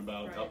talking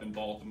about up in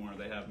Baltimore.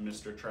 They have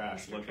Mr.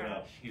 Trash. Mr. Look it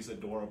up. Trash. He's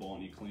adorable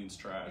and he cleans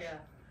trash.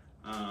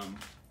 Yeah.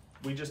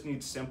 We just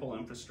need simple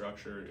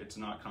infrastructure. It's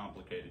not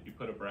complicated. You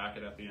put a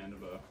bracket at the end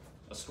of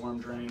a storm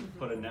drain,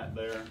 put a net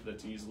there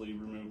that's easily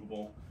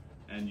removable,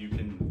 and you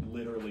can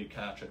literally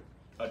catch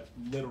a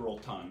literal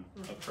ton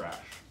of trash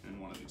in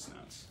one of these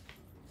nets.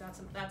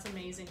 That's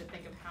amazing to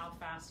think of how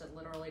fast it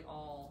literally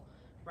all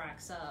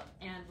racks up.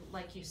 And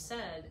like you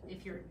said,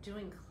 if you're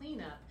doing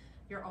cleanup,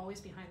 you're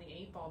always behind the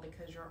 8 ball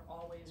because you're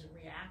always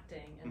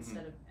reacting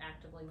instead of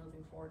actively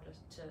moving forward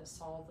to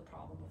solve the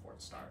problem before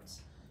it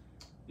starts.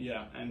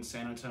 Yeah, and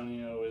San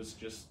Antonio is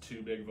just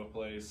too big of a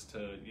place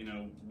to,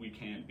 we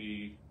can't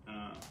be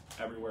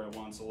everywhere at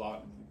once. A lot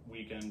of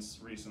weekends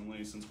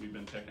recently, since we've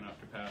been picking up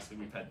capacity,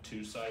 we've had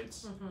 2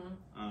 sites,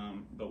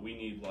 but we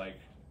need like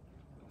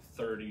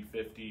 30,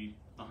 50,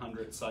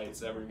 100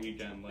 sites every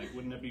weekend. Like,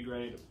 wouldn't it be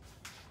great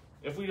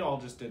if we all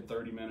just did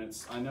 30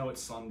 minutes? I know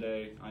it's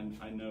Sunday.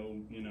 I know,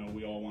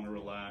 we all want to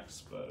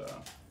relax,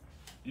 but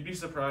you'd be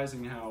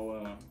surprising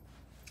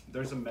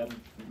there's a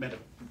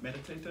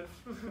meditative,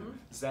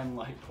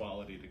 Zen-like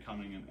quality to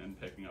coming and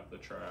picking up the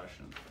trash.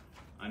 And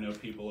I know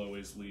people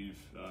always leave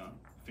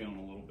feeling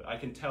a little bit. I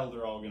can tell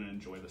they're all going to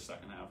enjoy the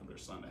second half of their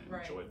Sunday and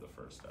Right. enjoy the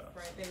first half.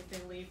 Right, they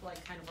leave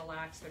like kind of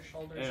relaxed, their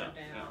shoulders Yeah, are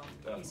down,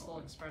 yeah, peaceful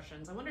definitely.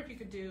 expressions. I wonder if you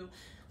could do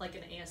like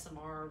an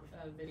ASMR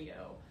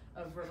video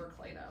of river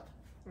cleanup.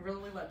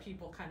 Really let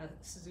people kind of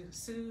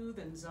soothe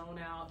and zone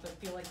out, but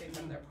feel like they've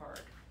done their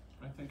part.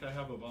 I think I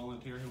have a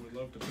volunteer who would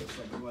love to put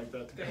something like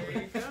that together.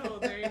 There you go,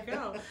 there you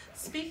go.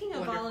 Speaking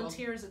of Wonderful.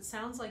 volunteers, it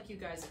sounds like you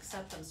guys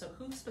accept them. So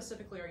who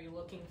specifically are you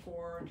looking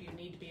for? Do you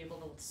need to be able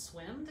to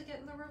swim to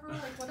get in the river?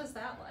 Like, what is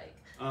that like?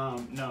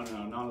 No,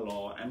 not at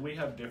all. And we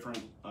have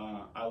different,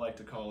 I like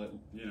to call it,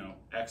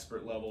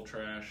 expert level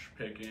trash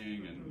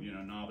picking and,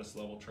 novice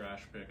level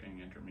trash picking,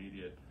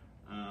 intermediate.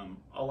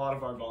 A lot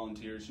of our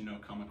volunteers,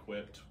 come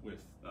equipped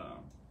with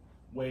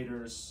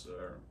waders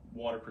or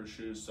waterproof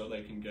shoes so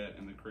they can get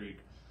in the creek.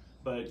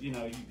 But, you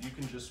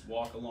can just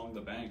walk along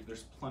the bank.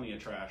 There's plenty of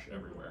trash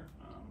everywhere.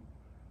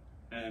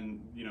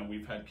 And,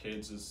 we've had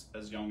kids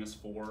as young as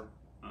 4.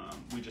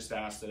 We just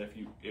ask that if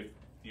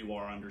you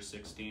are under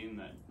 16,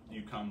 that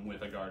you come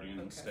with a guardian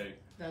and Okay.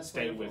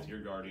 stay wonderful. with your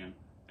guardian.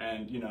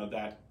 And,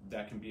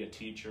 that can be a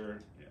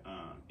teacher.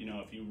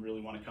 If you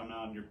really want to come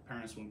out and your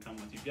parents won't come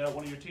with you, get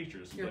one of your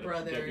teachers. Your Get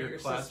brother, get your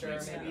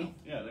classmates sister, to maybe. come.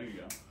 Yeah, there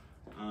you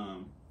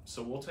go.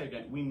 So we'll take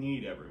it. We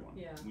need everyone.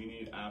 Yeah. We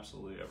need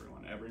absolutely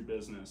everyone. Every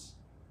business,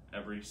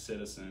 every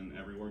citizen,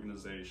 every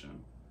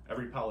organization,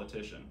 every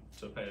politician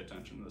to pay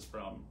attention to this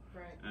problem.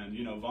 Right. And,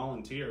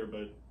 volunteer,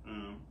 but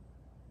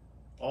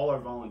all our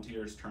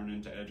volunteers turn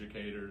into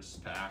educators,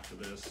 to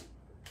activists,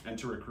 and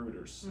to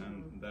recruiters.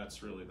 And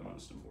that's really the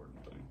most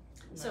important thing.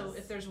 So Nice.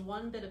 if there's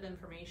one bit of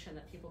information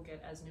that people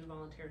get as new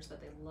volunteers that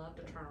they love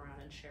to turn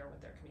around and share with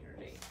their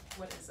community,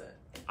 what is it?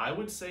 I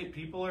would say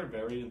people are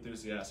very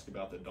enthusiastic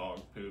about the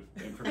dog poop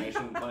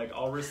information. Like,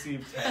 I'll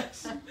receive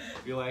texts,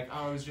 be like,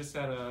 oh, I was just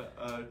at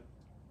a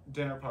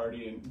dinner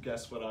party and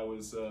guess what I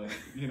was,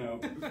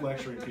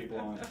 lecturing people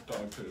on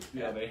dog poop.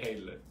 Yeah, they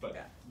hated it, but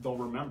Yeah. they'll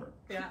remember.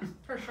 Yeah,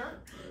 for sure.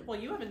 Well,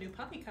 you have a new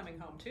puppy coming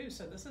home too,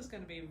 so this is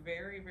going to be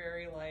very,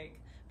 very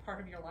part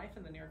of your life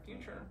in the near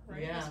future,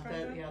 right? Miss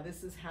Brenda?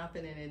 This is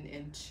happening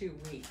in 2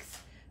 weeks.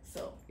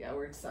 So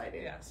we're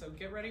excited. Yeah, so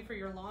get ready for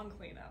your lawn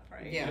cleanup,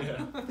 right? Yeah.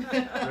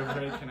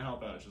 Riverhead can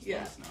help out, just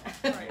let us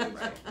know.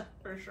 Right,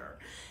 for sure.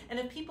 And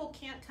if people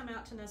can't come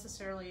out to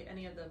necessarily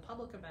any of the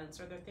public events,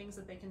 are there things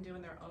that they can do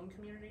in their own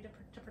community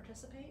to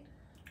participate?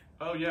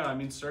 Oh yeah, I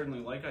mean, certainly,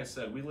 like I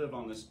said, we live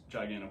on this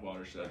gigantic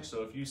watershed, Right.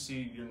 so if you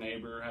see your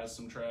neighbor has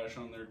some trash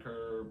on their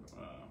curb,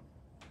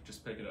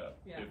 just pick it up.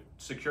 Yeah.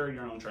 Secure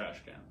your own trash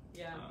can.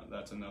 Yeah.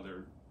 That's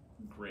another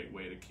great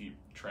way to keep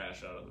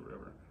trash out of the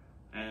river.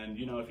 And,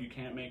 if you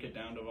can't make it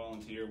down to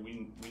volunteer,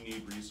 we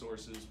need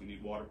resources. We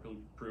need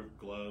waterproof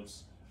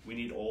gloves. We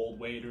need old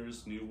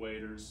waders, new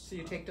waders. So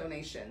you take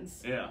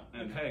donations. Yeah,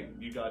 and hey,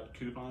 you got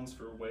coupons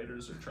for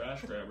waders or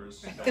trash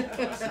grabbers. Let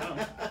us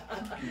know.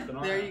 Keep an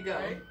eye There out. you go.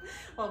 Right.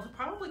 Well,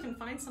 probably can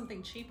find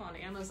something cheap on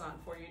Amazon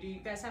for you. Do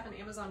you guys have an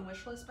Amazon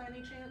wish list by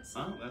any chance?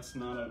 Oh, that's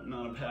not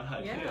a bad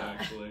idea, Yeah.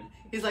 actually.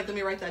 He's like, let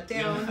me write that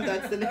down.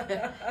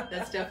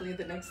 That's definitely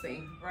the next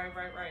thing. Right.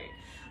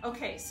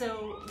 Okay,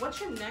 so what's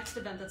your next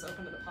event that's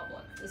open to the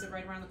public? Is it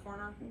right around the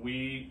corner?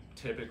 We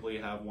typically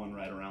have one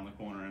right around the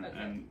corner, and, Okay.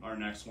 and our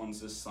next one's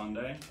this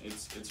Sunday.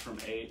 It's from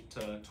 8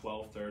 to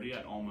 12:30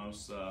 at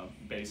Almost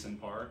Basin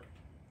Park,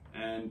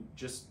 and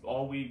just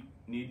all we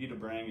need you to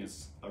bring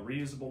is a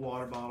reusable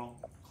water bottle,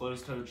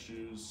 closed-toed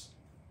shoes,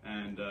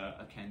 and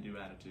a can-do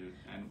attitude,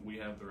 and we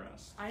have the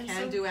rest.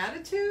 Can-do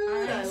attitude.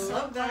 I I'm so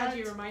love glad that.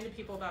 you reminded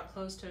people about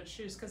closed-toed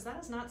shoes, because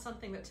that is not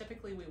something that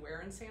typically we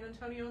wear in San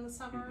Antonio in the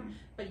summer, Mhm.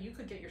 but you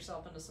could get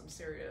yourself into some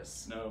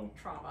serious No,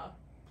 trauma.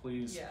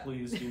 please Yeah.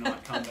 do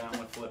not come down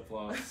with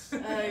flip-flops.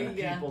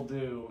 Yeah. People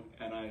do,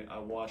 and I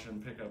watch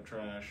them pick up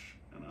trash,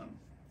 and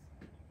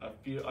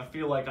I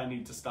feel like I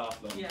need to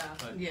stop them. Yeah.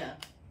 But Yeah.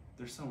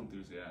 they're so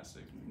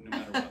enthusiastic, no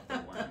matter what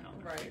they're wearing on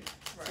their feet.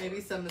 Right.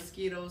 Maybe some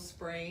mosquito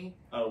spray.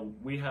 Oh,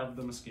 we have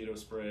the mosquito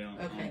spray on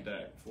Okay.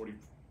 deck,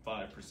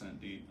 45%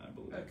 deep, I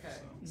believe. Okay,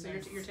 so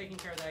Nice. you're taking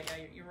care of that.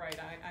 Yeah, you're right.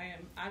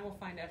 I will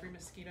find every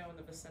mosquito in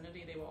the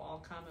vicinity. They will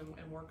all come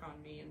and work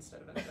on me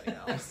instead of anybody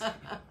else.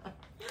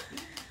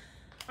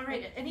 All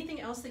right.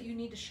 Anything else that you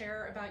need to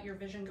share about your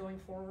vision going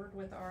forward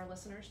with our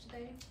listeners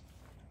today?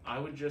 I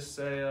would just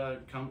say,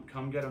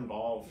 come get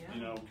involved.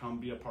 Yeah. Come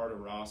be a part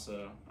of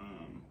RASA,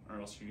 or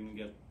else you're gonna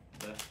get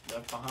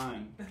left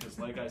behind. Because,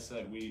 like I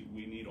said, we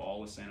need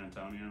all of San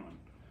Antonio, and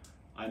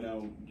I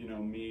know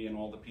me and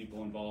all the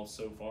people involved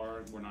so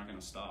far. We're not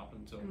gonna stop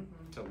until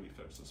we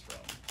fix this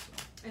problem.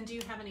 So. And do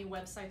you have any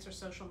websites or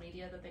social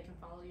media that they can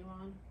follow you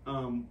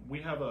on?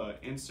 We have a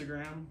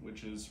Instagram,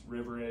 which is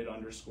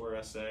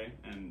Riverade_SA,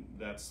 and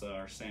that's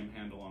our same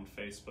handle on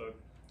Facebook.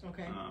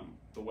 Okay.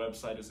 The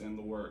website is in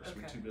the works.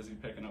 We're Okay. too busy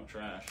picking up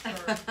trash.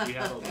 Sure. We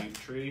have a link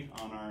tree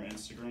on our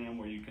Instagram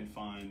where you can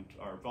find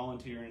our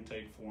volunteer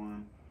intake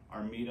form,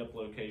 our meetup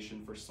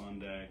location for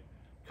Sunday,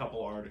 a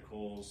couple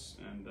articles,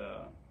 and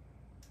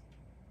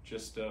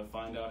just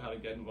find out how to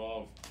get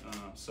involved.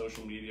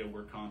 Social media,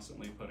 we're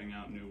constantly putting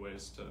out new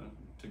ways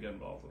to get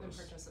involved with And us.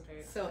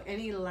 participate. So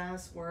any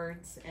last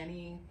words,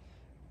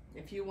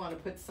 if you want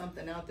to put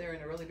something out there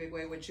in a really big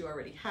way, which you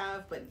already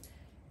have, but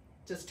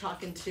just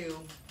talking to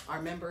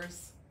our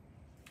members.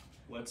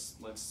 Let's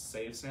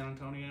save San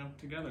Antonio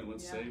together.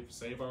 Let's Yeah.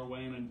 save our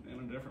way in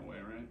a different way,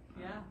 right?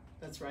 Yeah.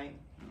 That's right.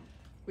 Yeah.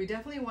 We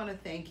definitely want to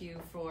thank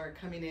you for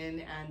coming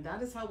in, and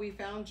that is how we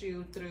found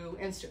you through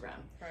Instagram.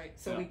 Right.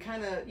 So Yeah. we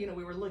kind of,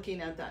 we were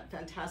looking at that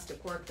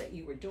fantastic work that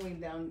you were doing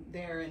down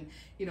there, and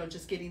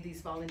just getting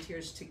these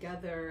volunteers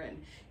together,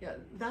 and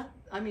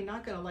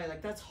not gonna lie,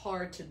 like that's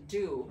hard to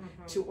do,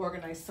 to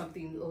organize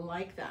something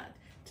like that,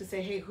 to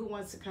say, hey, who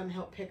wants to come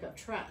help pick up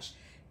trash?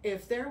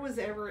 If there was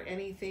ever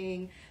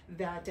anything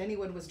that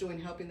anyone was doing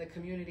helping the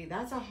community,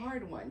 that's a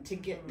hard one to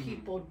get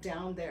people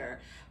down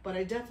there. But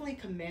I definitely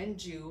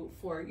commend you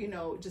for,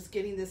 just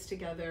getting this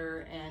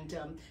together and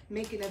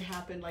making it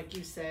happen, like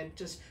you said,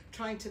 just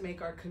trying to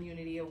make our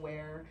community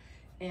aware.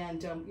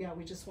 And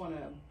we just want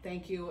to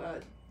thank you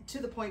to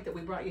the point that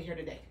we brought you here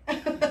today.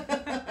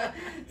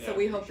 So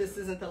we hope this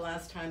isn't the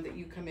last time that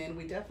you come in.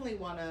 We definitely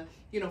want to,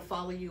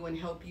 follow you and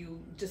help you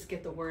just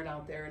get the word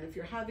out there. And if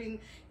you're having,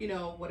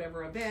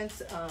 whatever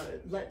events,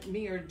 let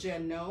me or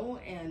Jen know,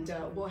 and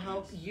we'll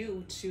help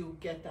you to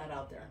get that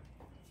out there.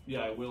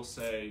 Yeah, I will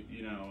say,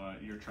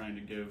 you're trying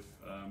to give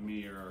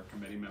me or our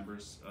committee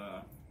members,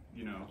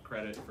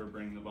 credit for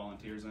bringing the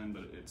volunteers in,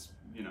 but it's,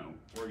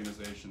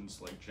 organizations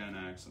like Gen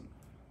X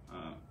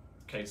and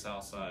K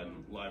Southside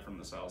and Live from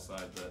the South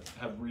Side that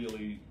have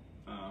really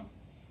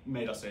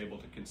made us able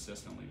to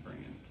consistently bring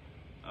in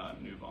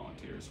new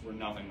volunteers. We're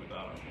nothing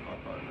without our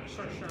partners.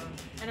 For sure.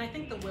 And I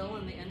think the will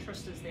and the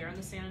interest is there in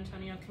the San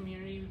Antonio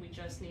community. We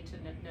just need to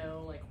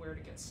know like where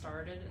to get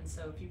started. And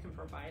so if you can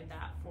provide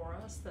that for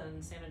us,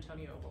 then San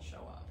Antonio will show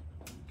up.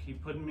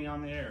 Keep putting me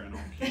on the air, and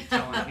I'll keep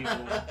telling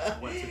people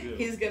what to do.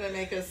 He's gonna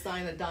make us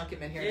sign a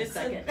document here in a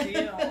second. It's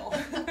a deal.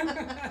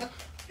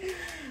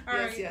 All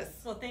right. Yes.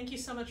 Well, thank you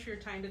so much for your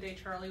time today,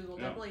 Charlie. We will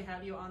definitely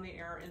have you on the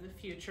air in the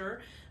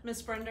future.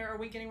 Miss Brenda, are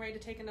we getting ready to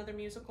take another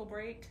musical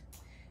break?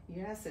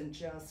 Yes, in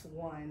just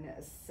 1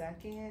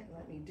 second.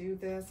 Let me do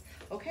this.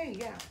 Okay,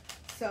 yeah.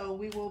 So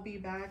we will be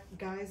back,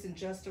 guys, in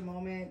just a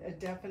moment.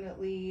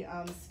 Definitely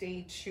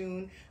stay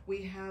tuned.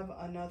 We have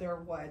another,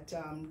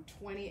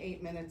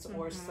 28 minutes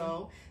or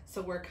so.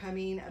 So we're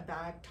coming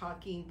back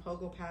talking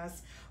Pogo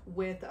Pass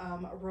with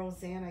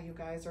Rosanna. You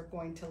guys are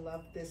going to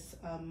love this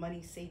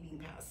money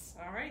saving pass.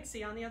 All right. See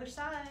you on the other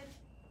side.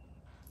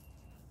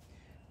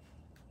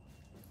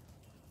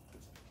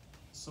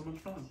 So much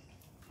fun.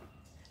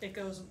 It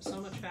goes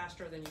so much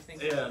faster than you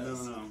think. Yeah, it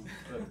does. no.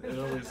 It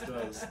always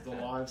does. The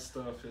live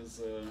stuff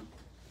is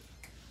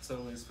it's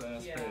always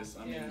fast paced.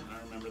 I mean,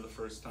 I remember the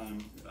first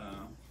time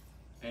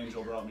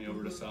Angel brought me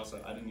over to Southside.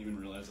 I didn't even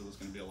realize it was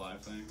going to be a live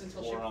thing.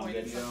 Until she or on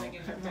pointed video. something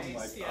in your I'm face.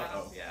 like, Yeah.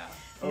 uh-oh.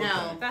 Okay.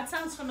 Now, That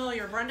sounds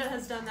familiar. Brenda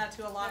has done that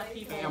to a lot of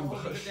people over the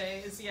Ambush.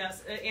 days.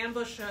 Yes,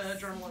 ambush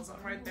journalism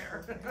right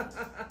there.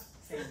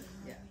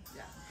 yeah.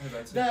 Hey,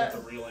 that's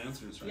the real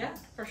answers, right? Yeah,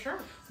 for sure.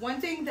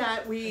 One thing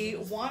that we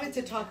wanted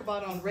to talk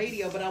about on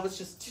radio, but I was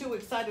just too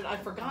excited, I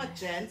forgot,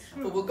 Jen,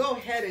 but we'll go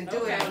ahead and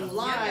do it on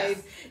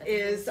live,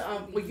 is,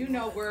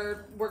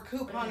 we're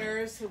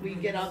couponers. We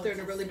get out there in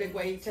a really big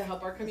way to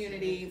help our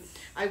community.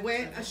 I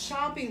went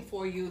shopping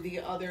for you the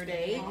other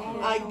day.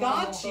 I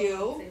got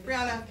you,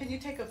 Brianna, can you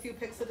take a few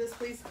pics of this,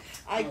 please?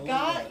 I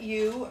got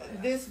you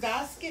this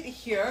basket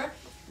here,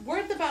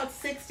 worth about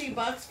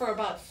 $60 for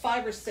about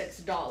 $5 or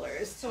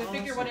 $6. So we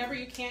figure whatever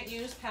you can't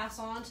use, pass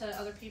on to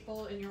other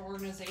people in your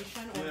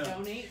organization or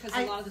donate, because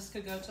a lot of this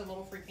could go to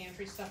little free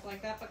pantry stuff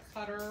like that, but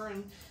cutter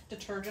and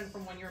detergent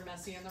from when you're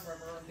messy in the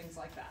river and things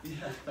like that.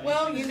 Yeah,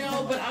 Well,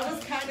 but I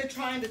was kind of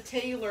trying to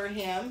tailor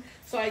him,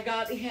 so I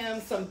got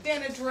him some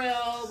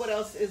Benadryl. What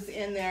else is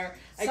in there?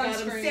 I got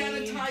him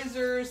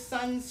sanitizer,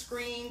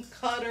 sunscreen,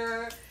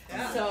 cutter.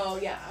 Yeah. So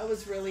I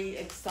was really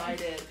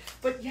excited.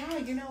 But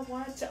you know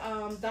what?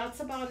 That's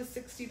about a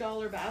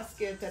 $60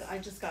 basket that I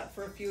just got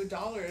for a few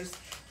dollars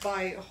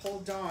by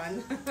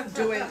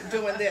doing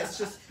this,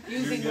 just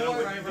using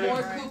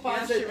more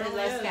coupons and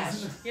less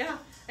cash. Yeah.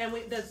 And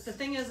the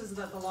thing is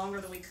that the longer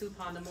that we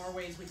coupon, the more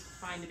ways we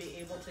find to be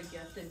able to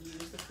gift and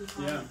use the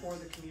coupon for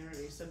the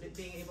community. So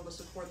being able to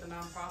support the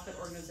nonprofit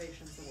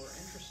organizations that we're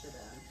interested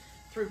in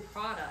through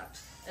product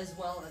as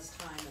well as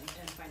time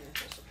and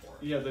financial support.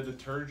 Yeah, the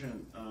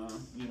detergent,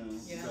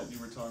 that you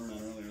were talking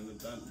about earlier,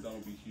 that'll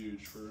be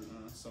huge for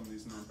some of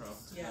these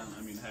nonprofits. Yeah.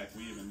 I mean, heck,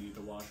 we even need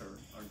to wash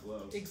our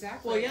gloves.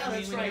 Exactly. Well,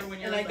 that's right.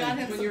 When And I got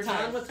him when you're some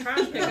done time. with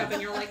trash pickup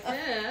and you're like,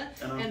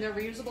 and they're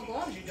reusable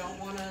gloves, you don't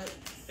want to.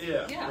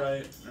 Yeah,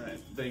 right.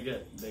 They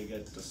get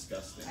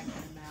disgusting. I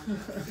can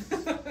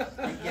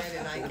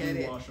imagine. I get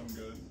it. Wash them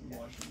good.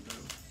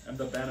 And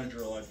the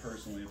Benadryl I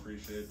personally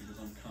appreciate because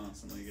I'm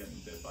constantly getting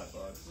bit by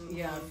bugs.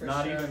 Yeah, for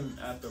Not sure. even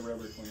at the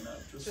river cleanup,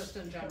 Just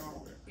in general.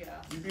 everywhere.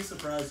 Yeah. You'd be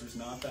surprised there's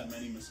not that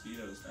many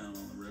mosquitoes down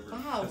on the river.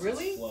 Wow, 'cause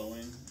really? It's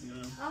flowing,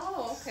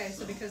 Oh, okay.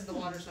 So because the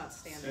water's not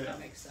standing, that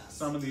makes sense.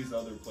 Some of these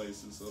other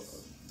places,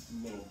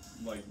 little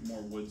like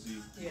more woodsy.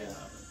 Yeah. We'll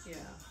have it.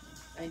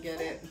 Yeah. I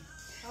get it.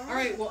 All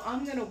right, well,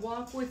 I'm going to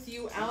walk with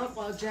you out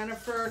while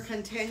Jennifer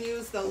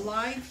continues the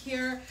live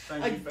here.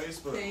 Thank you,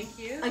 Facebook. Thank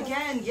you.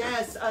 Again,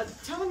 yes.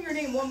 Tell them your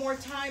name one more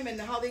time and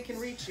how they can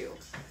reach you.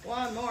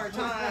 One more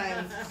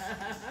time.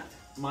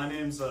 My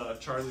name's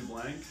Charlie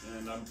Blank,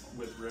 and I'm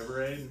with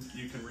Riveraid.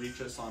 You can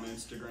reach us on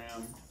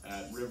Instagram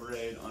at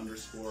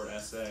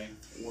Riveraid_SA,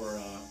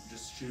 or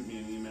just shoot me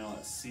an email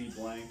at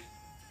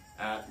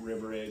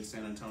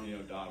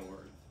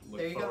cblank@riveraidsanantonio.org.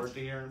 There you Look go. forward to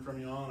hearing from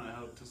you all, and I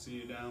hope to see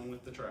you down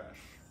with the trash.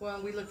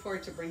 Well, we look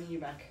forward to bringing you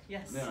back.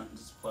 Yes. Yeah,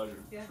 it's a pleasure.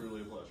 Yeah.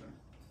 Truly a pleasure.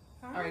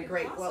 All right,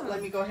 great. Well, awesome.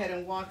 let me go ahead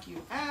and walk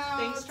you out.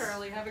 Thanks,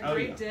 Charlie. Have a Oh,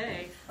 great yeah.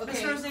 day. Okay.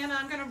 Miss Rosanna,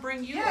 I'm going to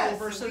bring you Yes,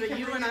 over so we that can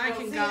you bring and I in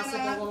can Rosanna.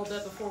 gossip a little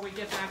bit before we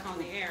get back on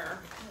the air.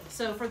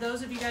 So for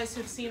those of you guys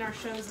who've seen our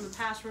shows in the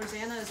past,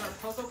 Rosanna is our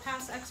Pogo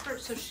Pass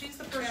expert. So she's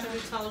the person who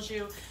tells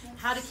you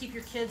how to keep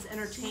your kids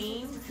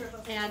entertained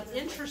and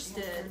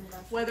interested,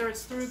 whether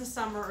it's through the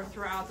summer or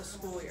throughout the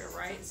school year,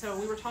 right? So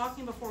we were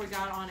talking before we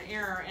got on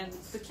air, and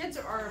the kids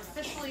are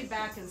officially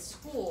back in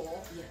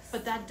school,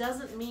 but that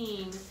doesn't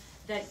mean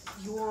that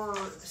your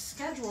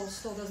schedule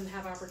still doesn't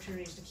have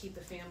opportunities to keep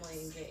the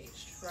family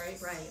engaged, right?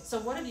 Right. So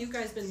what have you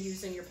guys been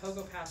using your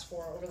Pogo Pass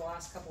for over the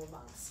last couple of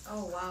months?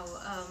 Oh wow.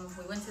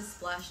 We went to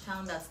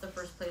Splashtown. That's the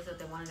first place that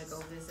they wanted to go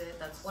visit.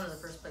 That's one of the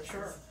first places.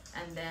 Sure.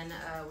 And then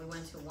we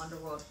went to Wonder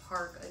World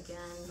Park again.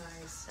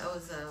 Nice. That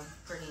was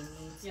pretty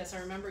neat. Yes, I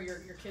remember your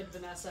kid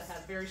Vanessa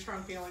had very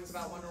strong feelings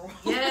about Wonder World.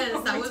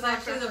 Yes, that We was talked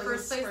actually to the her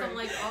first this place. I'm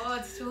spring. like, oh,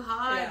 it's too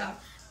hot. Yeah.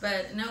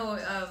 But no,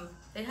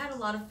 they had a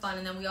lot of fun.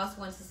 And then we also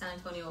went to San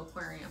Antonio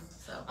Aquarium.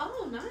 So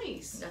Oh, we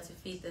nice. got to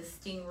feed the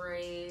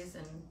stingrays,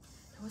 and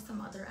there was some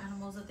other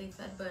animals that they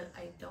fed, but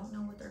I don't know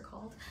what they're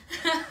called.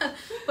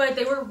 But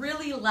they were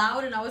really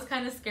loud, and I was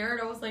kind of scared.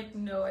 I was like,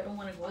 no, I don't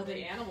want to go Well, there.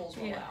 the animals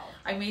were Yeah. loud.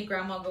 I made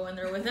Grandma go in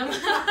there with them.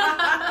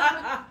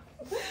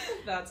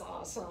 That's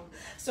awesome.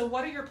 So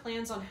what are your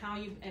plans on how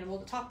you, and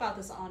we'll talk about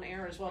this on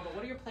air as well, but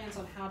what are your plans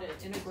on how to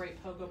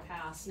integrate Pogo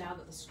Pass now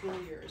that the school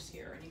year is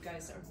here and you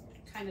guys are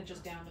kind of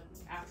just down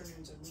to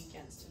afternoons and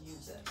weekends to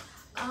use it?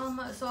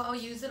 So I'll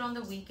use it on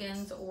the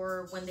weekends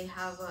or when they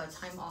have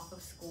time off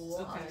of school.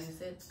 Okay. I'll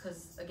use it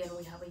because again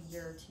we have a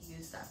year to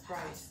use that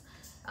pass.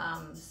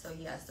 So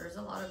yes, there's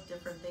a lot of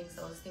different things.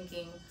 I was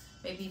thinking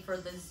maybe for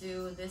the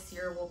zoo this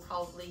year we'll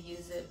probably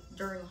use it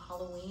during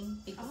Halloween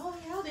because Oh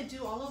yeah, they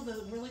do all of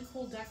the really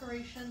cool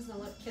decorations and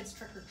they let kids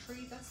trick or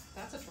treat.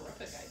 That's a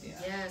terrific idea.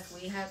 yes,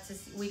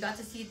 we got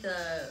to see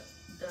the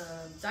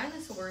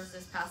dinosaurs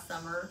this past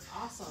summer.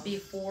 Awesome.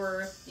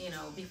 Before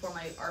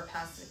our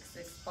pass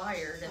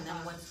expired, and then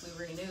Uh-huh. once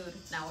we renewed,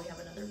 now we have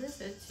another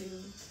visit to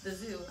the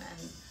zoo,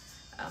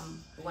 and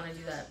we want to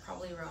do that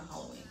probably around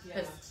Halloween.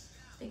 Yeah. Because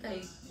I think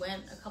I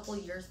went a couple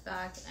years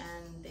back,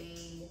 and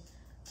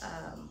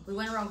we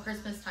went around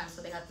Christmas time,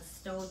 so they had the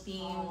snow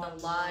theme, Oh,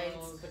 the lights,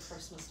 no, the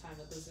Christmas time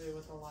at the zoo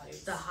with the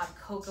lights. the hot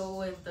cocoa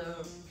with the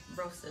Mhm.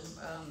 roasted,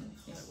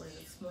 what is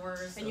it,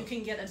 s'mores. And you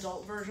can get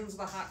adult versions of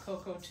the hot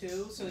cocoa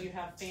too, so you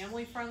have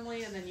family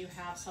friendly and then you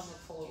have some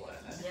with Kahlua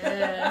in it.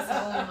 Yes.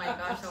 Oh my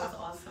gosh, that was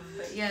awesome.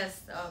 But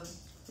yes,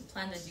 we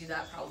plan to do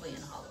that probably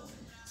in Halloween.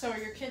 So are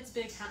your kids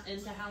big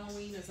into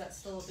Halloween? Is that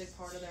still a big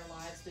part of their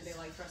lives? Do they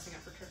like dressing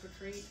up for trick or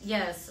treat?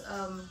 Yes.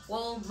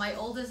 Well, my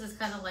oldest is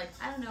kind of like,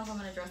 I don't know if I'm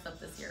gonna dress up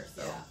this year,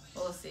 so Yeah.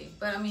 we'll see.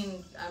 But I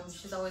mean,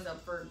 she's always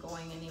up for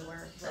going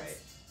anywhere. That's Right.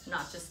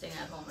 not just staying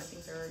at home. I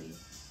think they're already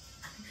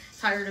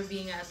tired of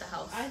being at the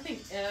house. I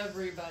think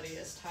everybody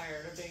is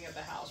tired of being at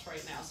the house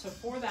right now. So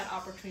for that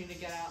opportunity to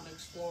get out and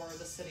explore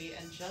the city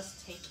and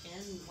just take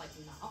in like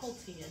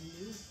novelty and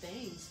new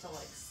things to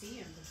like see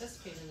and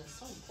participate in is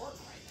so important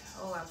right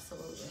now. Oh,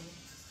 absolutely.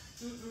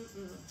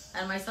 Mm-mm-mm.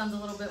 And my son's a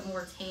little bit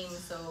more tame,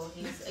 so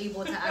he's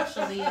able to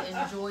actually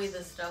enjoy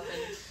this stuff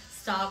and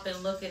stop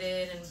and look at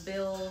it and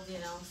build,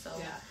 so.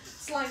 Yeah,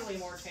 slightly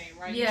more tame,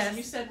 right? Yes.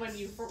 You said when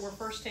you were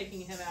first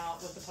taking him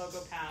out with the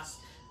Pogo Pass,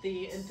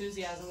 the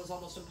enthusiasm was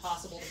almost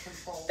impossible to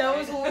control. That right?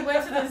 was when we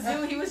went to the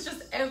zoo. He was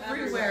just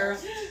everywhere.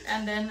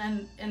 And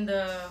then in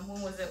the,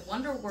 when was it,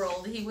 Wonder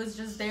World, he was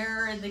just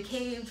there in the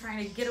cave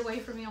trying to get away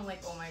from me. I'm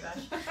like, oh my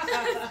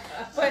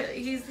gosh. But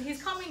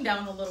he's calming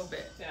down a little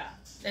bit. Yeah,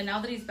 And now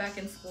that he's back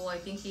in school, I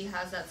think he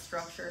has that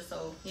structure.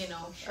 So,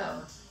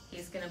 Sure.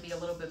 he's going to be a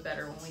little bit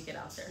better when we get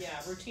out there. yeah.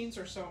 Routines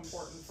are so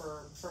important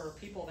for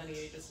people of any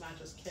age. It's not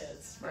just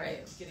kids.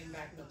 Right. Getting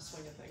back into the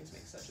swing of things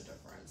makes such a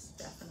difference.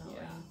 Definitely.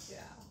 Yeah.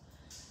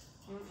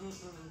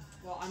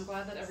 Well, I'm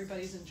glad that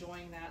everybody's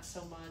enjoying that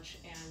so much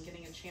and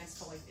getting a chance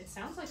to it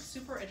sounds like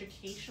super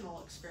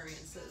educational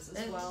experiences as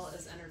It well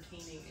is. as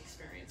entertaining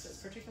experiences,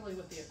 particularly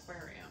with the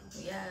aquarium.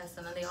 Yes,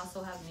 and then they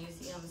also have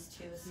museums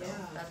too, so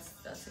Yeah.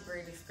 that's a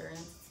great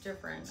experience. It's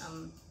different.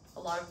 A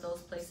lot of those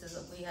places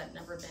that we had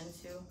never been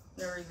to,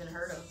 never even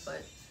heard of,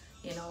 but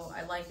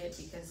I like it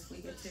because we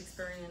get to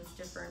experience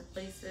different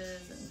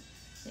places and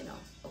you know,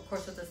 of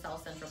course with the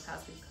South Central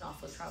Pass, we can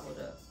also travel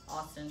to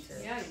Austin to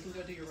Yeah, you can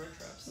go do your road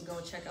trips. go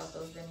check out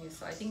those venues.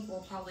 So I think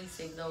we'll probably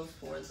save those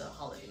for the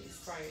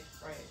holidays. Right,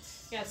 right.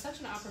 Yeah, it's such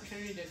an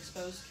opportunity to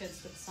expose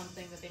kids to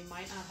something that they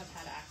might not have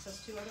had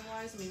access to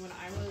otherwise. I mean, when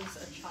I was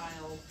a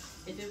child,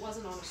 if it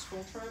wasn't on a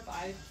school trip,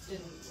 I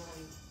didn't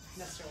really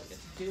necessarily get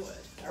to do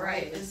it.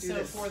 Right. And let's do so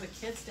this. for the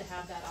kids to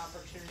have that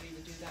opportunity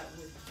to do that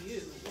with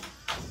you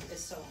is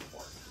so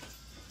important.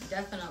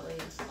 Definitely.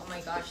 Oh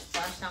my gosh,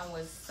 Splashdown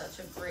was such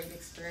a great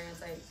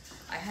experience.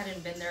 I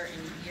hadn't been there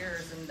in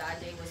years, and that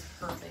day was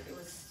perfect. It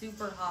was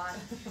super hot,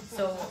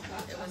 so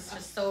it was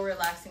just so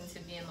relaxing to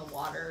be in the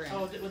water. And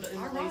Oh, in the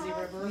lazy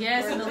river?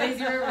 yes, in the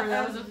lazy river.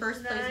 That was the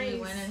first place we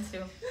Nice. went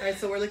into. All right,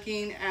 so we're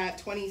looking at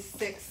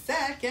 26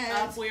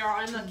 seconds. We are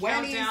on the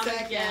 20 countdown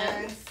seconds.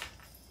 again.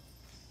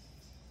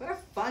 What a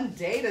fun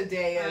day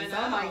today is.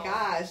 I Oh my know.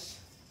 gosh.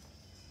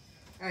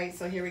 All right,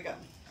 so here we go.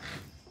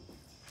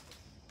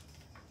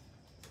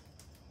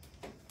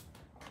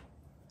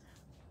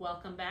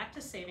 Welcome back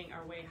to Saving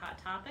Our Way Hot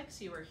Topics.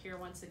 You are here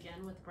once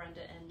again with Brenda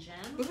and Jen.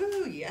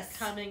 Woohoo, yes.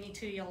 Coming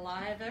to you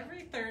live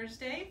every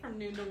Thursday from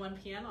noon to 1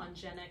 p.m. on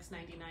Gen X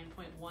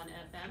 99.1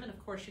 FM. And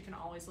of course, you can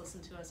always listen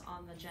to us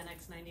on the Gen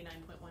X 99.1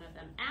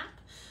 FM app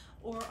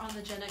or on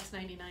the Gen X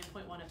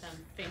 99.1 FM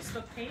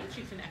Facebook page.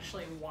 You can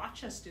actually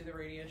watch us do the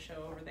radio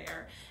show over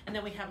there. And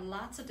then we have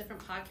lots of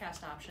different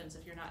podcast options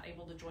if you're not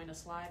able to join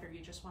us live or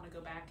you just want to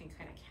go back and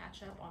kind of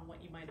catch up on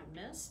what you might have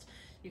missed.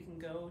 You can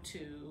go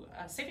to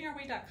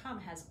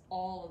savingourway.com has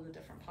all of the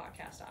different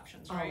podcast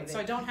options, All right? of So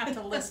it. I don't have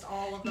to list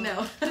all of them.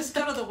 No. Just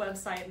go to the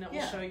website and it will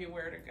Yeah. show you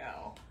where to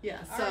go. Yeah,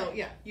 All so right.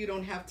 yeah, you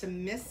don't have to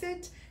miss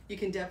it. You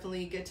can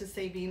definitely get to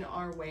Saving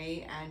Our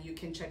Way and you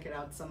can check it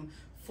out some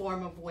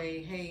form of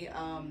way. Hey,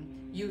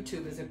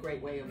 YouTube is a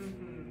great way of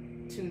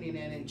tuning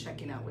in and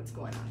checking out what's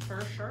going on.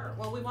 For sure.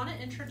 Well, we want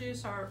to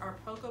introduce our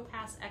Pogo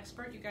Pass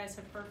expert. You guys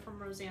have heard from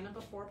Rosanna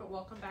before, but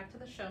welcome back to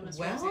the show, Miss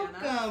Rosanna.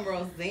 Welcome,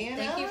 Rosanna.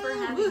 Thank you for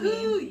having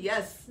Woohoo, me.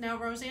 Yes. Now,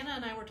 Rosanna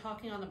and I were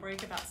talking on the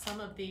break about some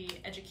of the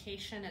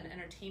education and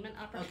entertainment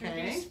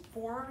opportunities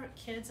for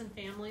kids and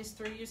families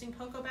through using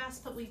Pogo Pass,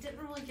 but we didn't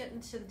really get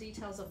into the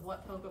details of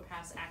what Pogo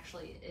Pass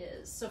actually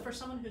is. So for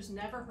someone who's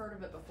never heard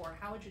of it before,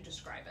 how would you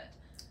describe it?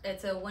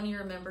 It's a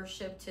 1-year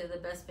membership to the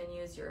best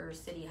venues your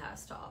city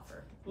has to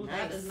offer. Ooh,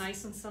 that Nice. is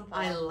nice and simple.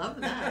 I love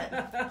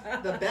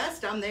that. The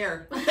best, I'm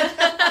there.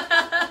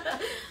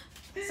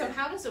 So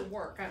how does it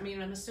work? I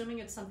mean, I'm assuming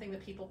it's something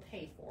that people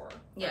pay for.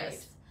 Yes.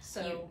 Right?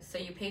 So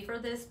You pay for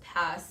this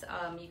pass.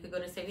 You could go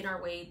to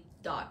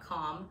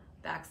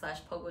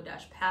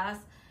savingourway.com/pogo-pass,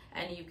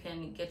 and you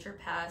can get your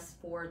pass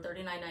for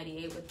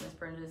 $39.98 with Miss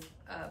Brenda's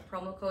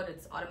promo code.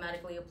 It's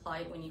automatically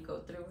applied when you go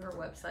through her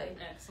website.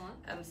 excellent.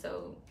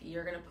 So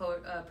you're gonna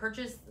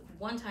purchase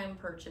one-time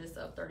purchase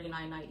of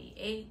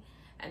 $39.98,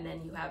 and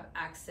then you have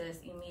access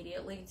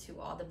immediately to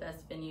all the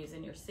best venues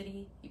in your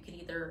city. You could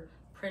either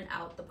print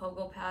out the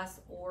Pogo Pass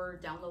or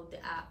download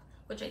the app,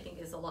 which I think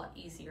is a lot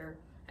easier.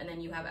 And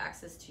then you have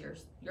access to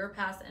your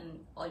pass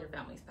and all your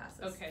family's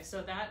passes. Okay,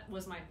 so that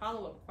was my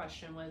follow-up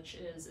question, which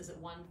is it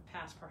one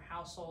pass per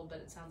household, but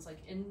it sounds like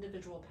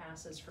individual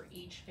passes for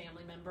each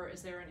family member.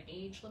 Is there an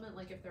age limit,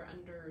 like if they're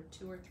under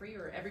 2 or 3,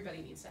 or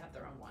everybody needs to have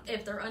their own one?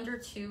 If they're under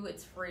 2,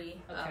 it's free.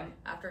 Okay.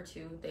 After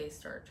 2, they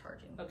start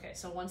charging. Okay,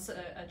 so once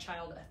a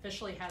child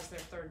officially has their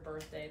 3rd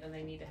birthday, then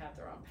they need to have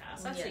their own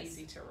pass. That's Yes.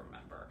 easy to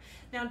remember.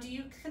 Now, do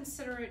you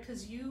consider it,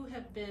 because you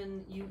have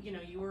been,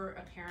 you were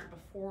a parent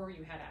before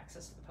you had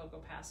access to the Pogo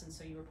Pass, and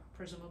so you were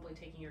presumably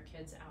taking your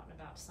kids out and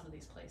about to some of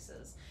these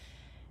places.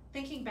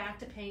 Thinking back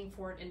to paying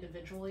for it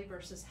individually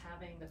versus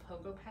having the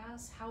Pogo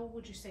Pass, how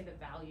would you say the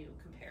value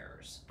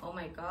compares? Oh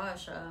my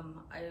gosh,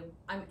 I'm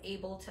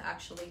able to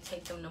actually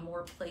take them to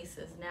more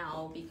places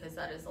now because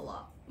that is a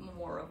lot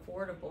more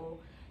affordable,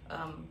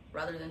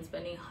 rather than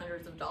spending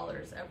hundreds of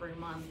dollars every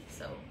month.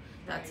 So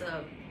that's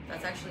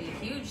actually a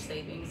huge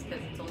savings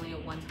because it's only a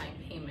one-time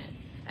payment,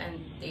 and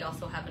they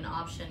also have an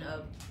option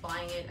of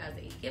buying it as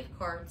a gift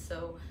card.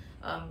 So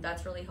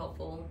that's really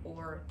helpful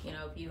for,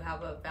 if you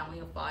have a family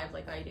of 5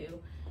 like I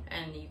do,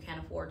 and you can't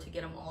afford to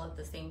get them all at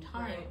the same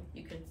time, Right.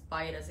 you could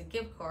buy it as a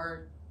gift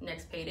card.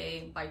 Next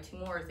payday, buy 2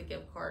 more as a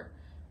gift card.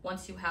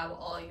 Once you have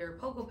all your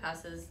Pogo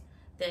Passes,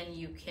 then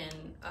you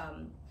can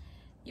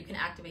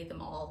activate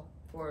them all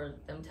for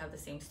them to have the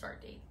same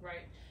start date.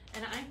 Right.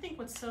 And I think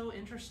what's so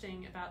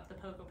interesting about the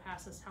Pogo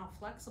Pass is how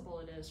flexible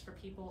it is for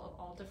people of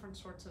all different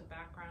sorts of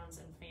backgrounds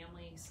and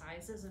family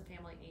sizes and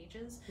family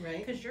ages.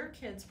 Right. Because your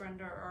kids,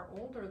 Brenda, are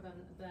older than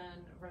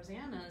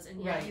Rosanna's,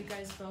 and yet Right. you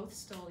guys both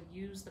still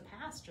use the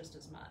pass just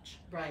as much.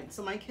 Right.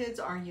 So my kids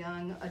are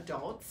young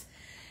adults.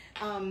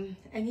 And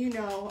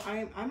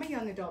I'm a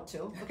young adult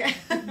too. Okay.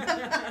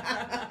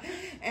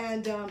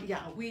 And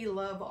yeah, we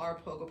love our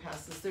Pogo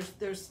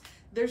Passes.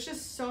 there's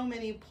just so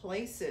many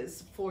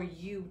places for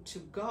you to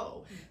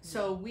go.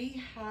 So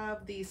we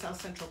have the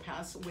South Central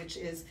Pass, which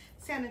is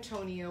San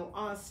Antonio,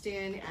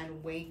 Austin,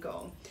 and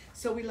Waco.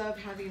 So we love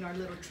having our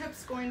little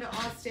trips going to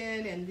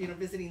Austin and, you know,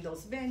 visiting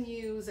those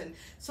venues. And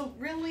so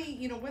really,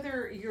 you know,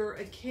 whether you're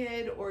a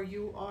kid or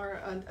you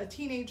are a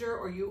teenager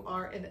or you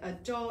are an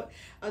adult,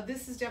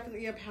 this is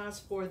definitely a pass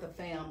for the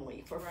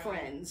family, for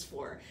friends,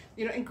 for,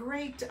 you know, and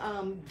great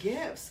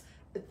gifts.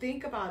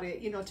 Think about it,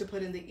 you know, to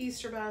put in the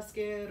Easter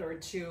basket or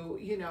to,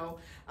 you know,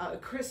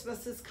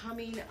 Christmas is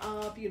coming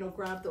up, you know,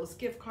 grab those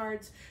gift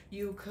cards.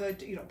 You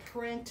could, you know,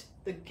 print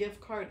the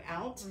gift card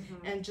out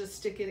and just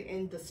stick it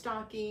in the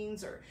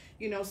stockings, or,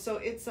 you know,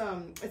 so it's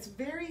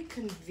very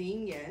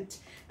convenient.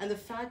 And the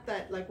fact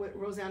that, like what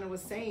Rosanna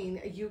was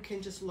saying, you can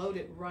just load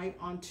it right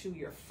onto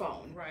your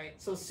phone. Right.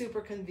 So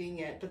super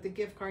convenient. But the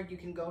gift card, you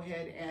can go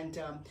ahead and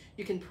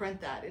you can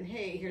print that, and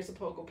hey, here's a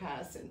Pogo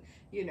Pass, and,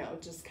 you know,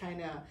 just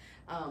kind of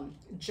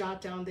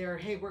jot down there,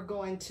 hey, we're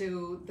going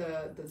to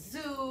the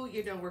zoo,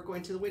 you know, we're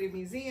going to the Whittier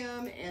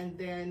Museum, and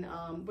then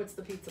what's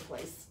the pizza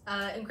place?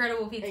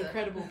 Incredible Pizza.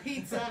 Incredible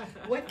Pizza.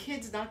 What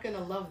kid's not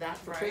gonna love that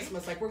for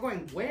Christmas? Like, we're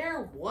going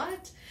where?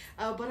 What?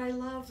 But I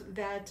love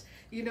that,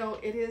 you know,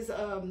 it is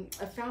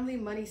a family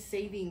money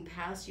saving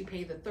pass. You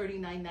pay the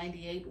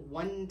 $39.98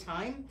 one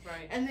time,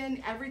 and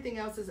then everything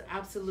else is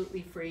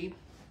absolutely free.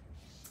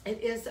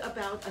 It is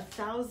about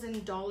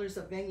 $1,000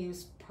 of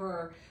venues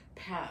per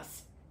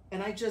pass.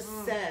 And I just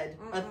said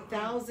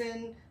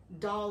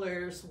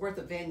 $1,000 worth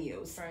of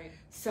venues. Right.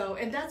 So,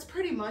 and that's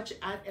pretty much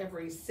at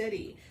every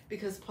city,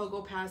 because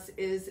Pogo Pass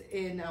is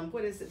in,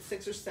 what is it,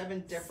 6 or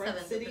 7 different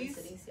cities? 7 different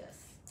cities, yes.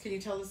 Can you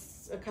tell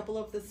us a couple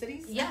of the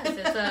cities? Yes,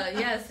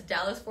 it's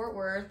Dallas, Fort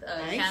Worth,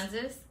 Nice.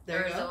 Kansas,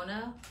 There you go.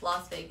 Arizona,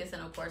 Las Vegas,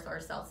 and of course our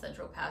South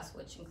Central Pass,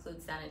 which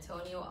includes San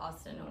Antonio,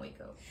 Austin, and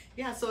Waco.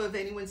 Yeah, so if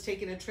anyone's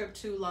taking a trip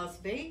to Las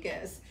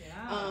Vegas,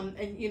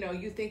 and, you know,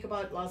 you think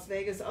about Las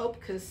Vegas,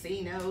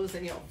 casinos,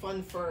 and, you know,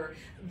 fun for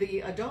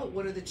the adult,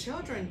 what are the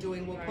children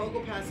doing? Well,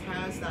 Pogo Pass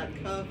has that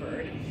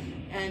covered.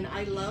 And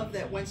I love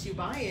that once you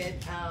buy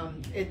it,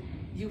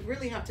 you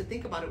really have to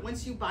think about it.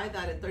 Once you buy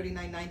that at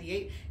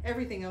 $39.98,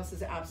 everything else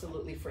is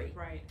absolutely free.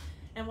 Right.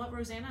 And what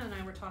Rosanna and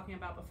I were talking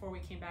about before we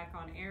came back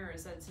on air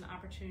is that it's an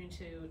opportunity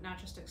to not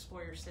just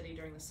explore your city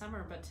during the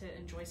summer, but to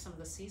enjoy some of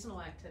the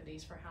seasonal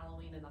activities for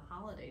Halloween and the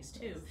holidays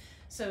too.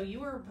 So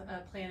you were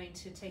planning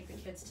to take the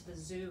kids to the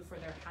zoo for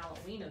their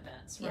Halloween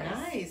events, right?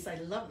 Nice, I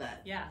love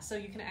that. Yeah, so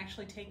you can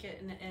actually take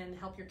it and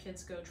help your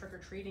kids go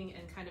trick-or-treating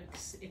and kind of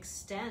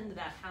extend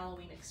that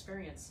Halloween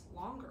experience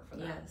longer for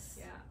them. Yes.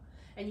 Yeah.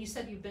 And you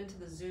said you've been to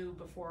the zoo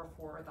before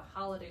for the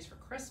holidays for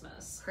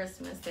Christmas.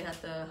 They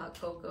had the hot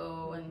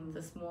cocoa and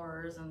the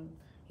s'mores, and,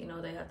 you know,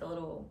 they had the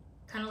little,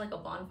 kind of like a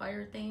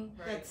bonfire thing.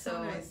 Right. That's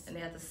so nice. And they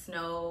had the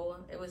snow.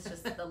 It was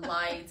just the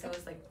lights. It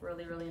was like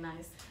really, really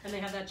nice. And they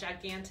have that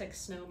gigantic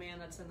snowman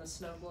that's in the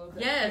snow globe.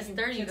 That Yes,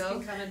 there you kids go.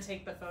 can come and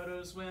take the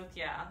photos with.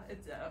 Yeah,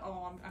 it's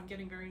I'm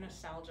getting very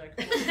nostalgic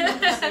for the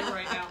zoo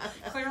right now.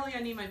 Clearly,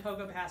 I need my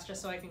Pogo Pass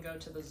just so I can go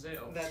to the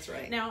zoo. That's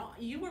right. Now,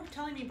 you were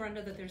telling me,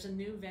 Brenda, that there's a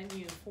new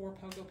venue for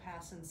Pogo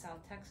Pass in South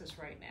Texas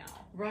right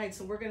now. Right,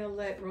 so we're going to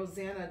let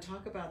Rosanna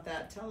talk about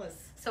that. Tell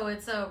us. So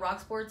it's a Rock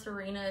Sports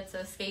Arena. It's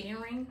a skating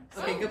ring.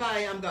 Okay, goodbye.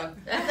 I'm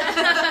gone.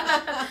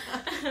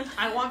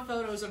 I want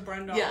photos of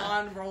Brenda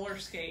on roller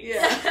skates.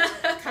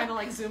 Yeah. Kind of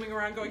like zooming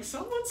around going,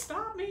 someone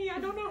stop me. I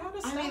don't know how to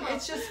stop. I mean,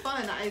 it's just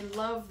fun. I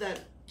love that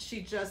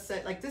she just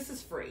said, like, this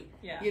is free.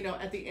 Yeah. You know,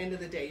 at the end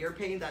of the day, you're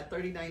paying that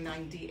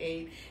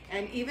 $39.98.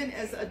 And even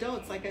as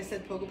adults, like I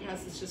said, Pogo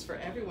Pass is just for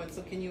everyone.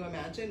 So can you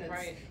imagine?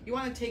 Right. You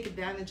want to take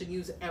advantage and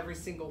use every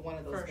single one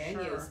of those For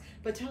venues. sure.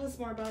 But tell us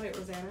more about it,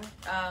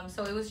 Rosanna.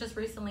 So it was just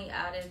recently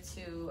added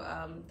to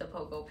the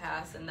Pogo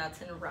Pass, and that's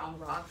in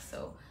Round Rock.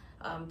 So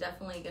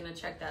definitely gonna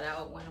check that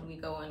out when we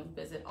go and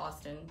visit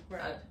Austin,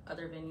 Right.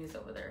 other venues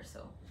over there.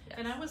 So. Yes.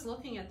 And I was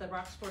looking at the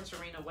Rock Sports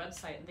Arena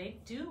website. They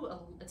do,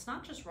 it's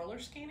not just roller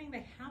skating.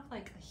 They have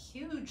like a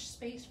huge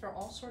space for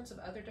all sorts of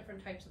other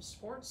different types of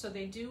sports. So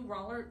they do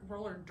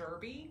roller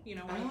derby, you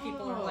know, where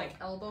people are like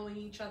elbowing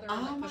each other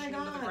and like pushing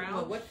them to the ground.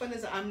 Well, what fun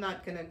is it? I'm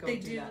not going to go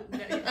do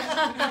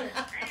that.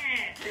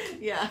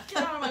 Yeah.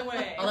 Get out of my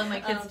way. I'll let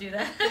my kids do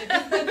that.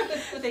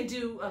 They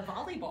do a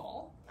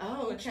volleyball.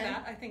 Oh, okay. Which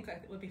that I think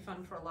that would be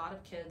fun for a lot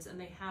of kids, and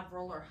they have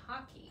roller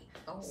hockey.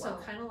 Oh, wow. So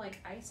kind of like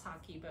ice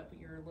hockey, but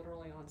you're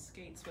literally on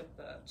skates with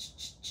the.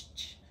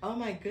 Oh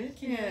my goodness!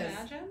 Can you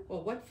imagine?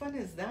 Well, what fun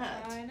is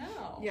that? I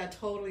know. Yeah,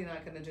 totally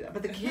not going to do that.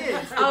 But the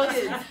kids, I'll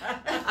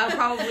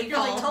probably You're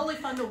like totally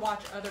fun to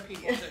watch other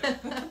people do.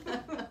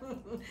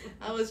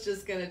 I was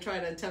just going to try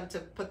to attempt to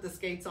put the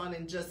skates on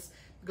and just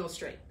go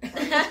straight.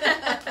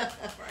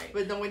 Right.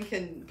 But no one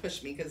can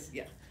push me because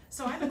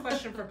So I have a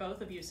question for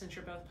both of you, since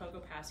you're both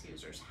Pogo Pass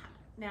users.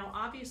 Now,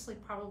 obviously,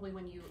 probably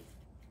when you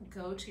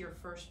go to your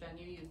first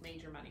venue, you've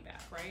made your money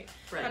back, right?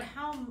 Right. But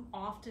how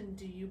often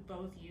do you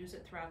both use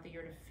it throughout the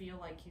year to feel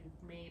like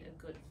you've made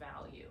a good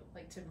value,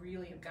 like to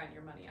really have gotten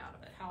your money out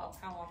of it? How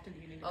often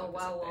do you need to go Oh wow!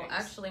 visit Well, things?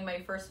 actually, my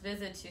first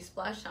visit to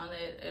Splashtown,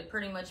 it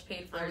pretty much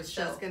paid for I was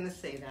itself. just gonna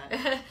say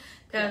that.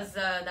 Because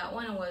that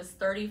one was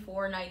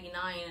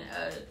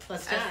 $34.99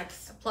 Plus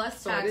tax.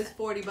 Plus So tax it is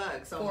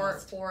 $40 for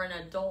almost. for an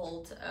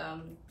adult.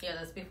 Yeah,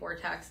 that's before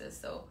taxes.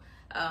 So,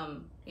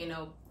 you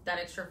know, that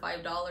extra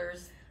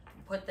 $5.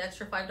 Put the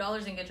extra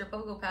 $5 and get your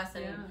Pogo Pass,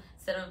 and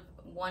instead of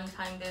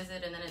one-time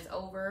visit and then it's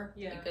over,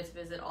 you get to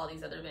visit all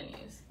these other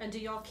venues. And do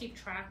y'all keep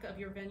track of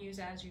your venues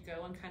as you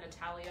go and kind of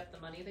tally up the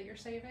money that you're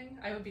saving?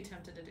 I would be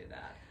tempted to do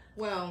that.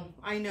 Well,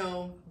 I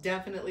know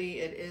definitely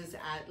it is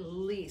at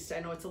least, I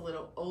know it's a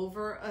little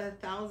over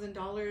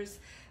 $1,000,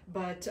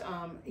 but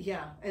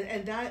yeah,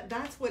 and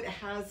that's what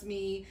has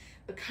me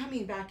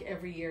coming back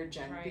every year,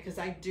 Jen, Right. because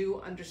I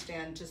do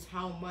understand just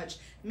how much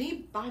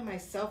me by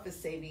myself is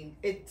saving.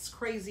 It's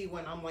crazy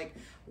when I'm like,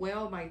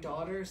 well, my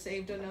daughter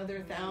saved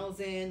another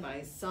 $1,000,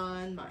 my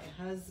son, my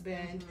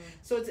husband.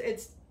 So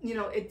it's you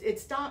know, it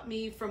stopped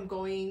me from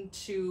going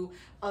to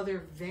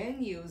other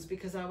venues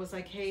because I was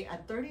like, hey,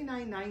 at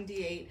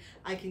 $39.98,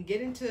 I can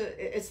get into,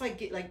 it's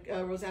like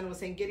Rosanna was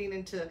saying, getting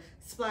into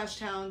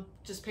Splashtown,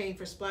 just paying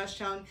for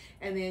Splashtown,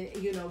 and then,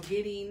 you know,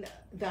 getting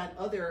that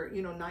other,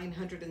 you know,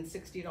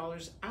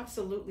 $960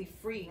 absolutely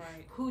free.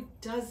 Right. Who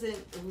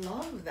doesn't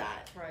love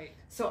that? Right.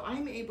 So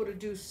I'm able to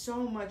do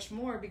so much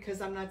more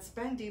because I'm not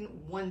spending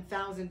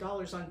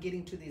 $1,000 on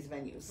getting to these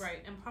venues. Right,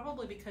 and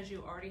probably because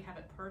you already have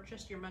it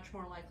purchased, you're much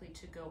more likely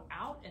to go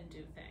out and do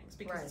things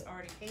because it's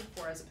already paid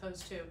for, as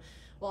opposed to,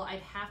 well, I'd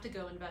have to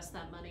go invest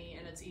that money,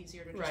 and it's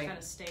easier to just kind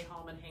of stay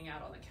home and hang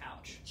out on the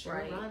couch. Sure,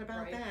 right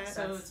about that.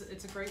 So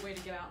it's a great way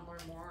to get out and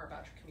learn more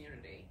about your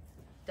community.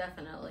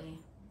 Definitely.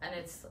 And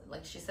it's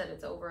like she said,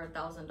 it's over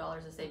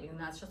 $1,000 of savings, and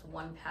that's just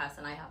one pass,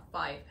 and I have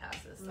 5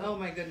 passes. So. Oh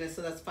my goodness!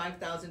 So that's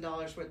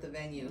 $5,000 worth of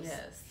venues.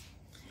 Yes.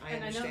 I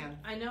understand.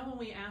 I know when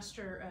we asked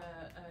her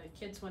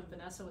kids when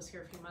Vanessa was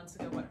here a few months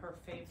ago what her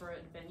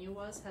favorite venue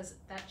was. Has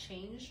that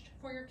changed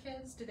for your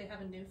kids? Do they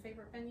have a new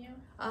favorite venue?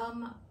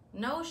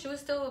 No, she was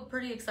still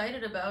pretty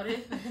excited about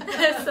it.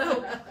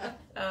 So,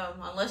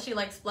 unless she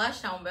likes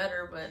Splashtown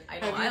better, but I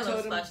know I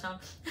love Splashtown.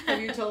 Have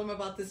you told them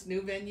about this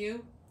new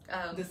venue?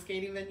 The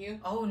skating venue?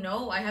 Oh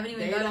no, I haven't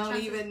even They got a don't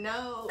chance even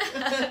know.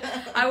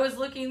 I was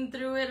looking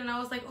through it and I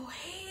was like, oh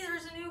hey,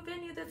 there's a new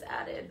venue that's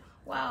added.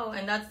 Wow,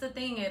 and that's the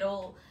thing,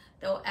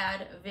 they'll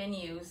add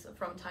venues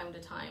from time to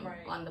time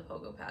on the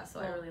Pogo Pass,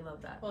 so I really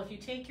love that. Well, if you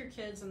take your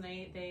kids and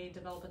they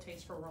develop a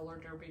taste for roller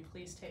derby,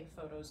 please take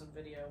photos and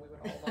video. We would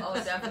all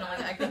love Oh,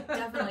 definitely. I could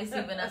definitely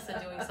see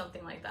Vanessa doing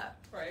something like that.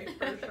 Right,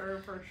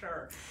 for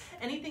sure.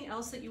 Anything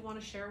else that you want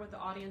to share with the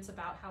audience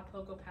about how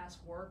Pogo Pass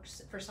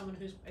works for someone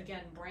who's,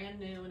 again,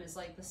 brand new and is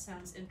like, this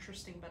sounds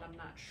interesting, but I'm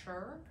not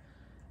sure?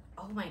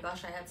 Oh my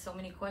gosh, I had so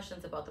many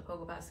questions about the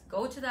Pogo Pass.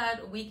 Go to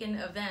that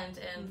weekend event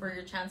and for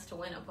your chance to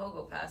win a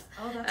Pogo Pass.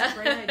 Oh, that's a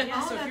great idea.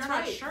 Oh, So if that's you're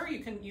not right. sure,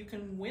 you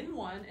can win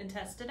one and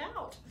test it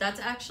out. That's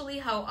actually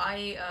how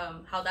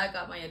how that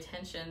got my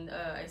attention.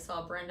 I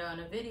saw Brenda on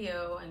a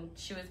video and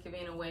she was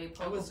giving away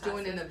Pogo I was Passes.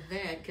 doing an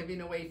event giving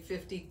away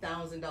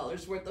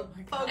 $50,000 worth of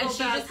Pogo And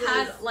she Passes. just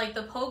had like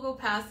the Pogo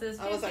Passes,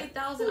 I was like,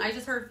 50,000. I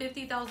just heard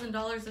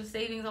 $50,000 of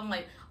savings. I'm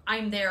like,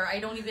 I'm there. I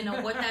don't even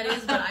know what that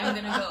is, but I'm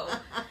gonna go.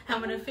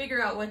 I'm gonna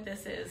figure out what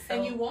this is. So,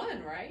 And you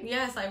won, right?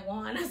 Yes, I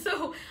won.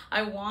 So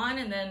I won,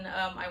 and then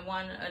I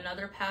won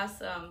another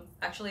pass.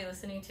 Actually,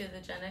 listening to the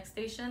Gen X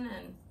station,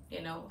 and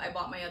you know, I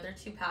bought my other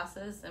 2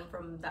 passes, and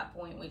from that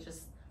point, we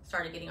just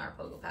started getting our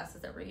Pogo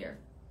Passes every year.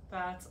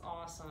 That's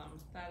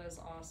awesome. That is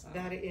awesome.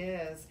 That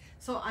is.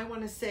 So I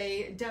want to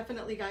say,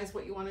 definitely, guys,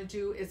 what you want to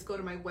do is go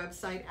to my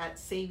website at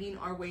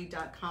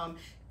savingourway.com.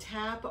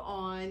 Tap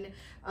on,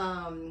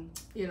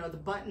 you know, the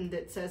button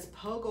that says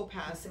Pogo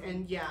Pass,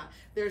 and yeah,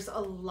 there's a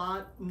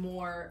lot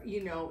more,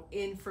 you know,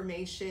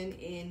 information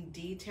in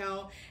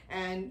detail.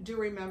 And do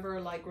remember,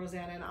 like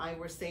Rosanna and I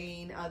were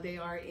saying, they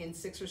are in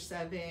 6 or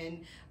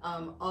 7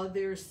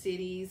 other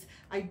cities.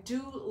 I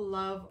do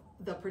love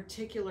the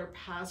particular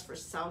pass for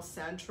South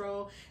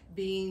Central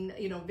being,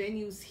 you know,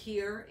 venues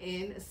here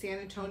in San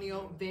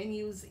Antonio,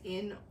 venues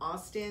in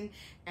Austin,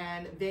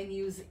 and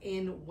venues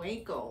in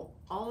Waco.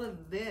 All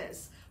of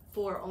this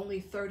for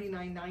only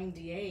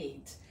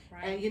 $39.98.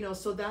 Right. And, you know,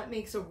 so that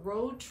makes a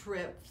road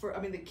trip for, I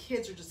mean, the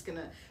kids are just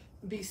gonna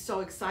be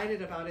so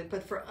excited about it.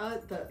 But for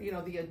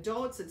the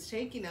adults, it's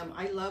taking them.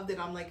 I love that.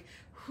 I'm like,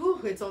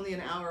 whew, it's only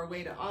an hour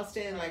away to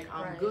Austin. Like,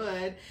 I'm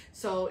good.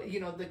 So, you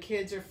know, the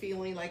kids are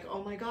feeling like,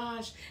 oh my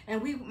gosh.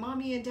 And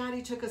mommy and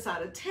daddy took us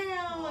out of town.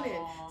 Aww.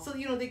 And so,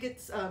 you know, they get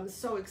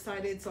so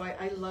excited. So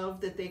I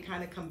love that they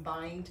kind of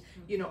combined,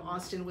 you know,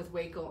 Austin with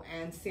Waco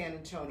and San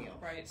Antonio.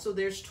 Right. So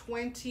there's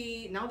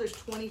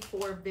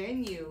 24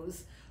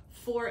 venues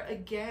for,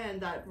 again,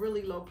 that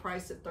really low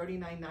price at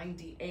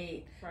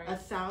 $39.98, Right.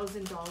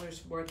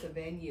 $1,000 worth of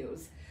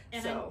venues.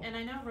 And, So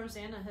I know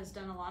Rosanna has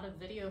done a lot of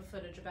video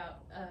footage about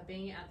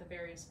being at the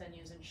various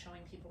venues and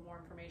showing people more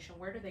information.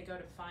 Where do they go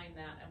to find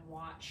that and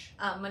watch?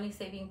 Money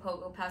Saving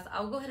Pogo Pass.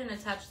 I'll go ahead and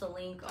attach the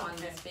link on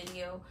Okay. this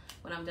video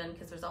when I'm done,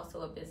 because there's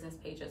also a business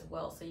page as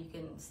well, so you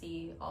can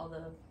see all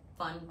the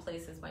fun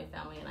places my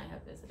family and I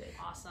have visited.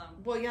 Awesome.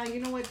 well, yeah, you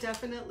know what?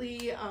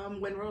 Definitely,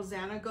 when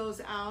Rosanna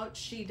goes out,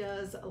 she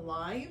does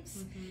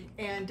lives,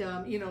 and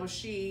you know,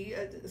 she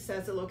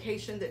says the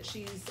location that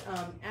she's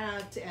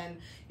at, and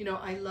you know,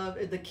 I love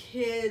the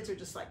kids are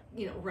just like,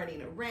 you know,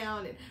 running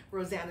around, and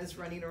Rosanna's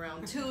running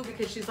around too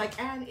because she's like,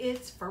 and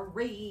it's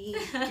free,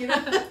 you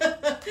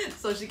know.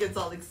 So she gets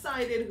all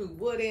excited. Who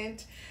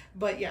wouldn't?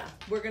 But yeah,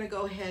 we're gonna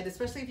go ahead,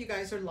 especially if you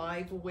guys are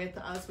live with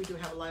us. We do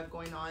have a live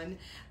going on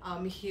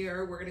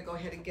here. We're gonna go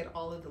ahead and get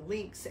all of the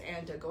links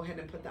and go ahead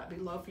and put that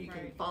below for you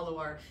can Right. follow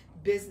our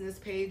business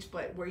page.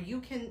 But where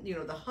you can, you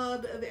know, the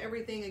hub of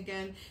everything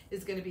again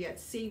is going to be at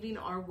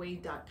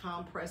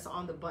savingourway.com. Press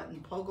on the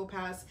button Pogo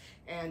Pass,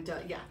 and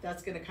yeah,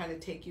 that's going to kind of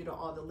take you to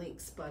all the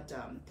links. But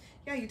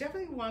yeah, you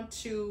definitely want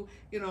to,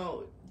 you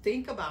know,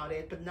 think about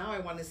it. But now I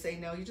want to say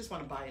no, you just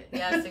want to buy it.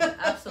 Yes,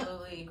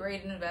 absolutely.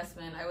 Great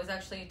investment. I was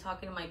actually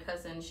talking to my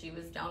cousin. She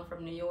was down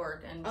from New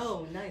York, and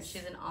Oh, nice.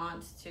 she's an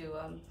aunt to,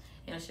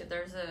 you know,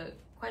 there's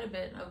quite a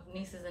bit of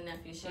nieces and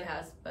nephews she Right.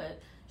 has,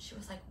 but she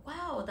was like,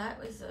 wow,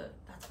 that's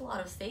a lot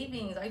of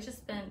savings. I just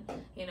spent,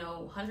 you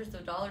know, hundreds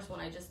of dollars when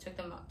I just took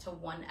them to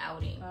one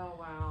outing. Oh,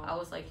 wow. I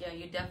was like, yeah,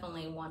 you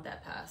definitely want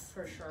that pass.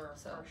 For sure,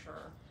 So. for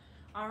sure.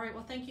 All right,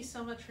 well, thank you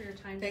so much for your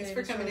time Thanks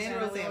today. for Ms. coming in,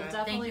 We'll Rosanna.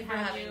 definitely Thank you for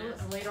have having you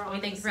us. later on. I mean,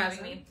 in thanks the for having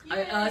season. me.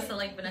 Yay. So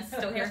like Vanessa's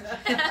still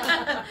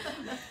here.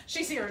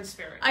 She's here in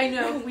spirit. I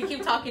know, we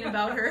keep talking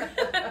about her.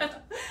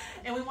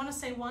 And we want to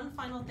say one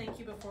final thank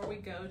you before we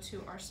go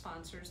to our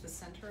sponsors, the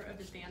Center of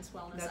Advanced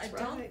Wellness. That's I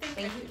don't right.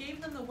 think Thank we you.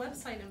 gave them the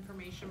website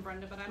information,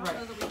 Brenda, but I don't Right.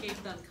 know that we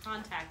gave them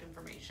contact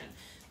information.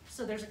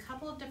 So there's a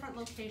couple of different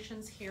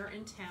locations here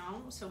in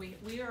town. So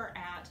we are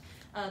at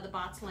the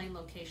Botts Lane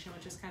location,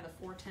 which is kind of the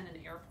 410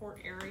 and airport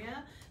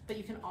area. But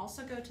you can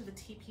also go to the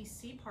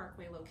TPC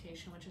Parkway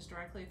location, which is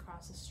directly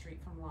across the street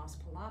from Las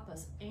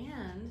Palapas.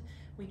 And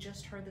we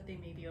just heard that they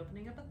may be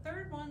opening up a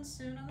third one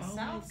soon on the Oh,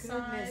 south my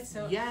side. goodness.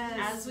 So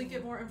Yes. as we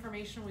get more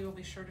information, we will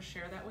be sure to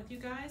share that with you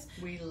guys.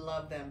 We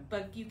love them.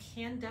 But you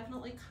can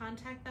definitely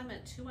contact them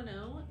at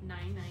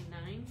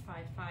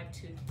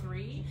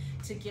 210-999-5523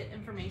 to get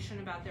information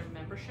about their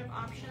membership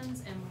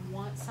options and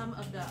want some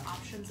of the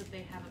options that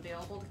they have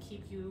available to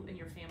keep you and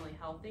your family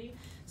healthy.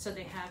 So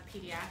they have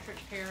pediatric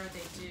care,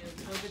 they do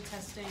COVID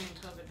testing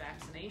and COVID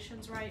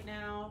vaccinations right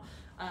now.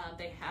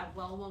 They have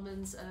well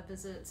woman's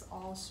visits,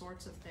 all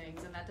sorts of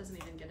things, and that doesn't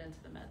even get into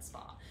the med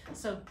spa.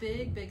 So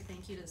big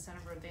thank you to the Center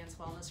for Advanced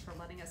Wellness for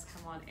letting us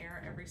come on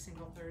air every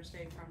single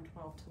Thursday from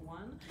 12 to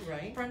 1.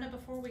 Right. Brenda,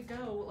 before we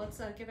go,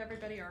 let's give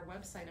everybody our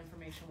website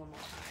information one more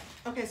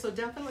time. Okay, so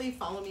definitely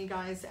follow me,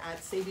 guys, at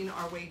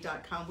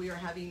savingourway.com. We are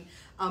having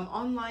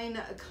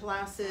online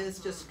classes,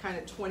 just kind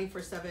of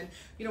 24/7.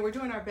 You know, we're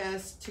doing our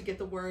best to get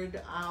the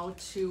word out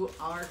to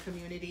our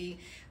community.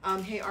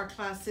 Hey, our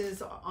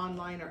classes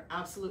online are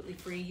absolutely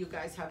free. You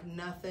guys have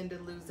nothing to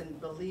lose, and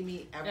believe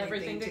me,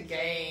 everything to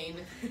gain.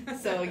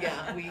 So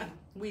yeah,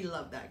 we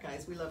love that,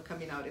 guys. We love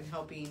coming out and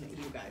helping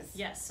you guys.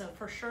 Yes, so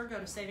for sure go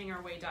to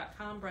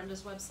savingourway.com.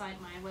 Brenda's website,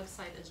 my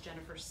website is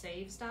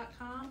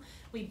jennifersaves.com.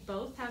 We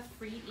both have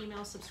free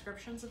email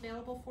subscriptions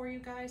available for you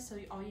guys, so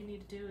all you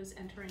need to do is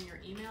enter in your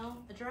email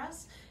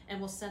address and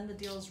we'll send the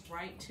deals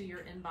right to your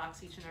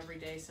inbox each and every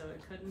day, so it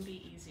couldn't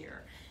be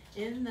easier.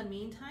 In the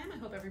meantime, I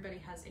hope everybody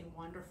has a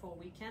wonderful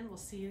weekend. We'll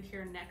see you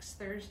here next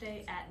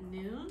Thursday at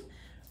noon.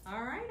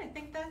 All right, I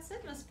think that's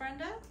it, Miss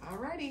Brenda.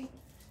 Alrighty.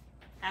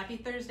 Happy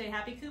Thursday,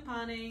 happy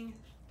couponing.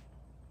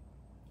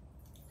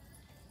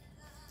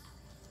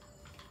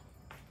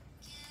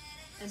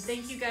 And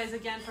thank you guys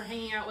again for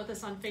hanging out with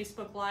us on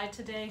Facebook Live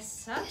today.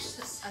 Such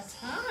a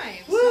time.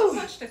 So Woo!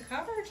 much to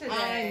cover I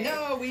today.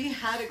 know we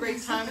had a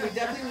great time. We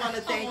definitely want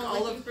to thank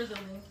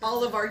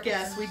all of our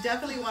guests. We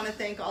definitely want to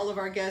thank all of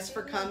our guests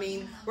for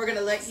coming. We're going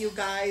to let you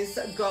guys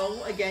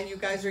go. Again, you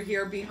guys are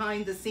here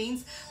behind the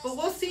scenes. But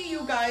we'll see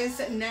you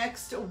guys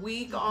next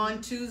week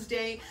on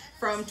Tuesday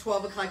from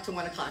 12 o'clock to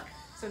 1 o'clock.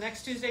 So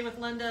next Tuesday with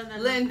Linda, and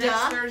then Linda.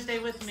 next Thursday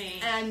with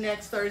me. And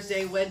next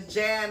Thursday with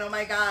Jan. Oh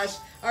my gosh.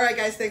 All right,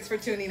 guys. Thanks for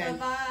tuning in.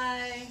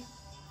 Bye-bye.